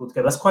in pulled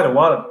together. That's quite a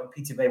while ago.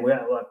 PTIP 8, we're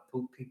at like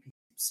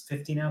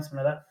 50 now, something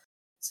like that.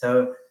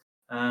 So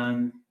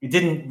it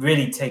didn't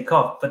really take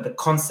off, but the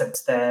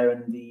concept's there,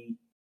 and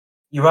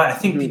you're right. I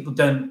think Mm-hmm. people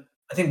don't.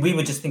 I think we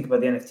would just think about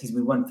the NFTs.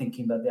 We weren't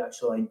thinking about the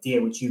actual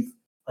idea, which you've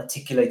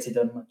articulated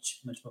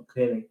much more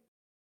clearly.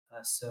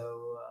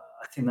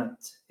 I think that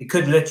it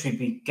could literally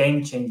be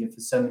game changer for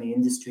so many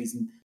industries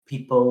and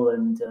people,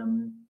 and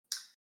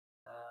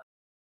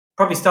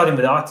probably starting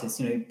with artists.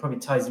 It probably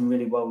ties in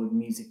really well with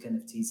music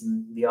NFTs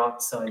and the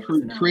art side for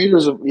now.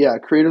 Creators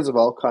of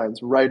all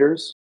kinds,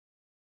 writers,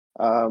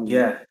 um,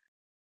 Yeah,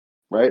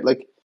 right?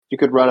 Like you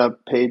could run a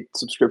paid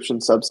subscription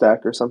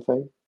Substack or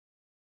something,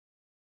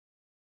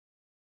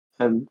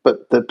 and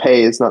but the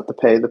pay is not the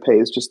pay. The pay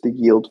is just the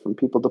yield from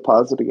people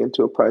depositing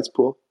into a prize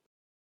pool.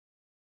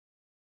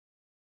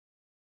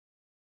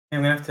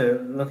 I'm gonna have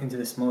to look into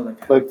this more, like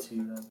how Like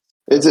to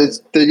it's start it's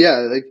it. the, yeah,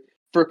 like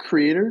for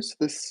creators,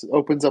 this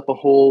opens up a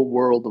whole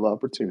world of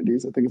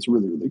opportunities. I think it's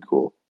really really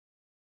cool.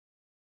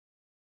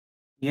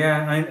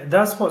 Yeah,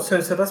 that's what. So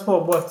that's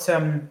what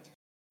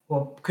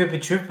Cooper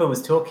Trooper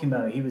was talking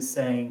about. He was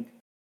saying,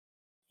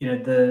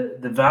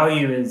 the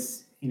value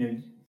is,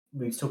 we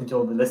was talking to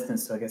all the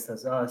listeners, so I guess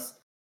that's us.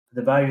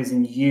 The value is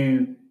in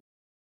you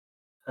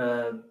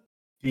uh,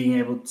 being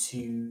able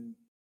to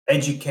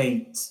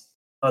educate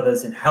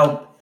others and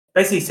help.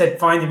 Basically, he said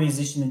find a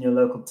musician in your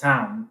local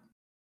town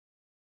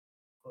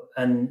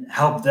and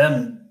help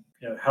them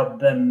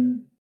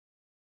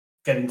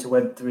get into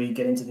Web3,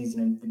 get into these,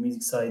 the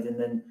music side, and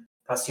then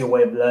that's your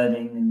way of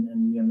learning.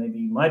 And maybe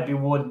you might be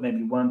rewarded, maybe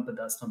you won't, but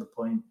that's not the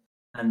point.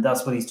 And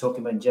that's what he's talking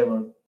about in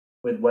general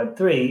with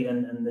Web3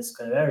 and this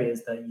kind of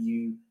areas, that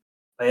you,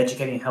 by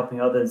educating and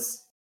helping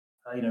others,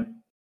 I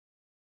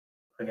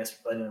guess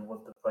I don't know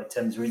what the right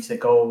term is, reach their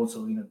goals,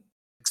 or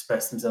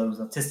express themselves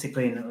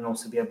artistically, and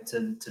also be able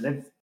to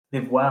live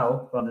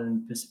well rather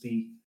than just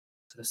be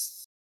sort of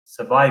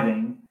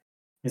surviving,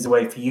 is a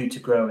way for you to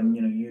grow, and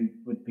you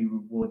would be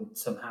rewarded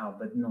somehow,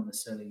 but not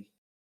necessarily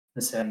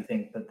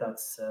think. But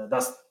that's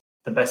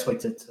the best way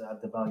to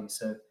add the value.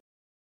 So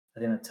I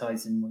think that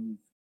ties in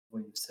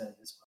what you've said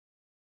as well.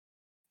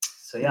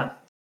 So yeah.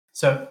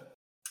 So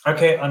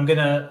okay, I'm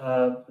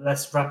gonna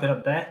let's wrap it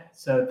up there.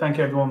 So thank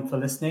you everyone for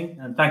listening,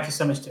 and thank you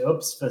so much to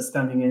Ups for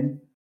standing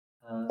in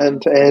And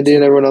to for the Andy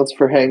and two. everyone else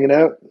for hanging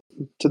out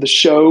to the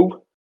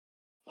show.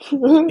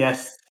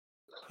 Yes,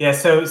 yeah. Yeah,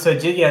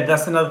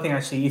 that's another thing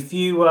actually. If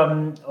you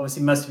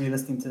obviously most of you are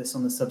listening to this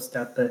on the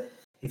Substack, but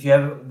if you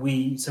ever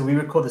we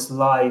record this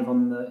live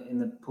in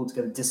the Pull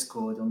Together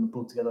Discord on the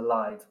Pull Together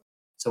Live.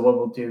 So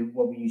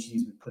what we usually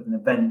is we put an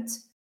event.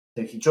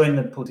 So if you join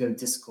the Pull Together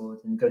Discord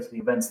and go to the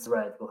events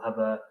thread, we'll have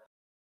an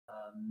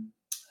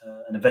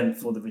event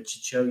for the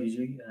Richard Show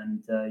usually,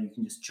 and you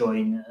can just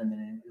join, and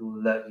then it will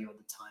alert you at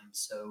the time.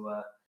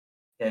 So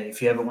yeah,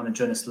 if you ever want to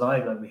join us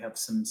live, like we have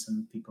some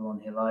people on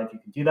here live, you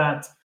can do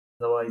that.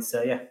 Otherwise,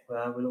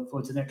 we look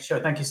forward to the next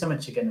show. Thank you so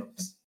much again,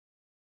 Oops.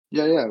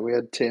 Yeah, we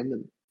had Tim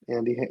and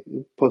Andy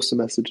post some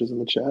messages in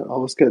the chat.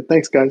 Always good.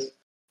 Thanks, guys.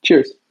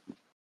 Cheers.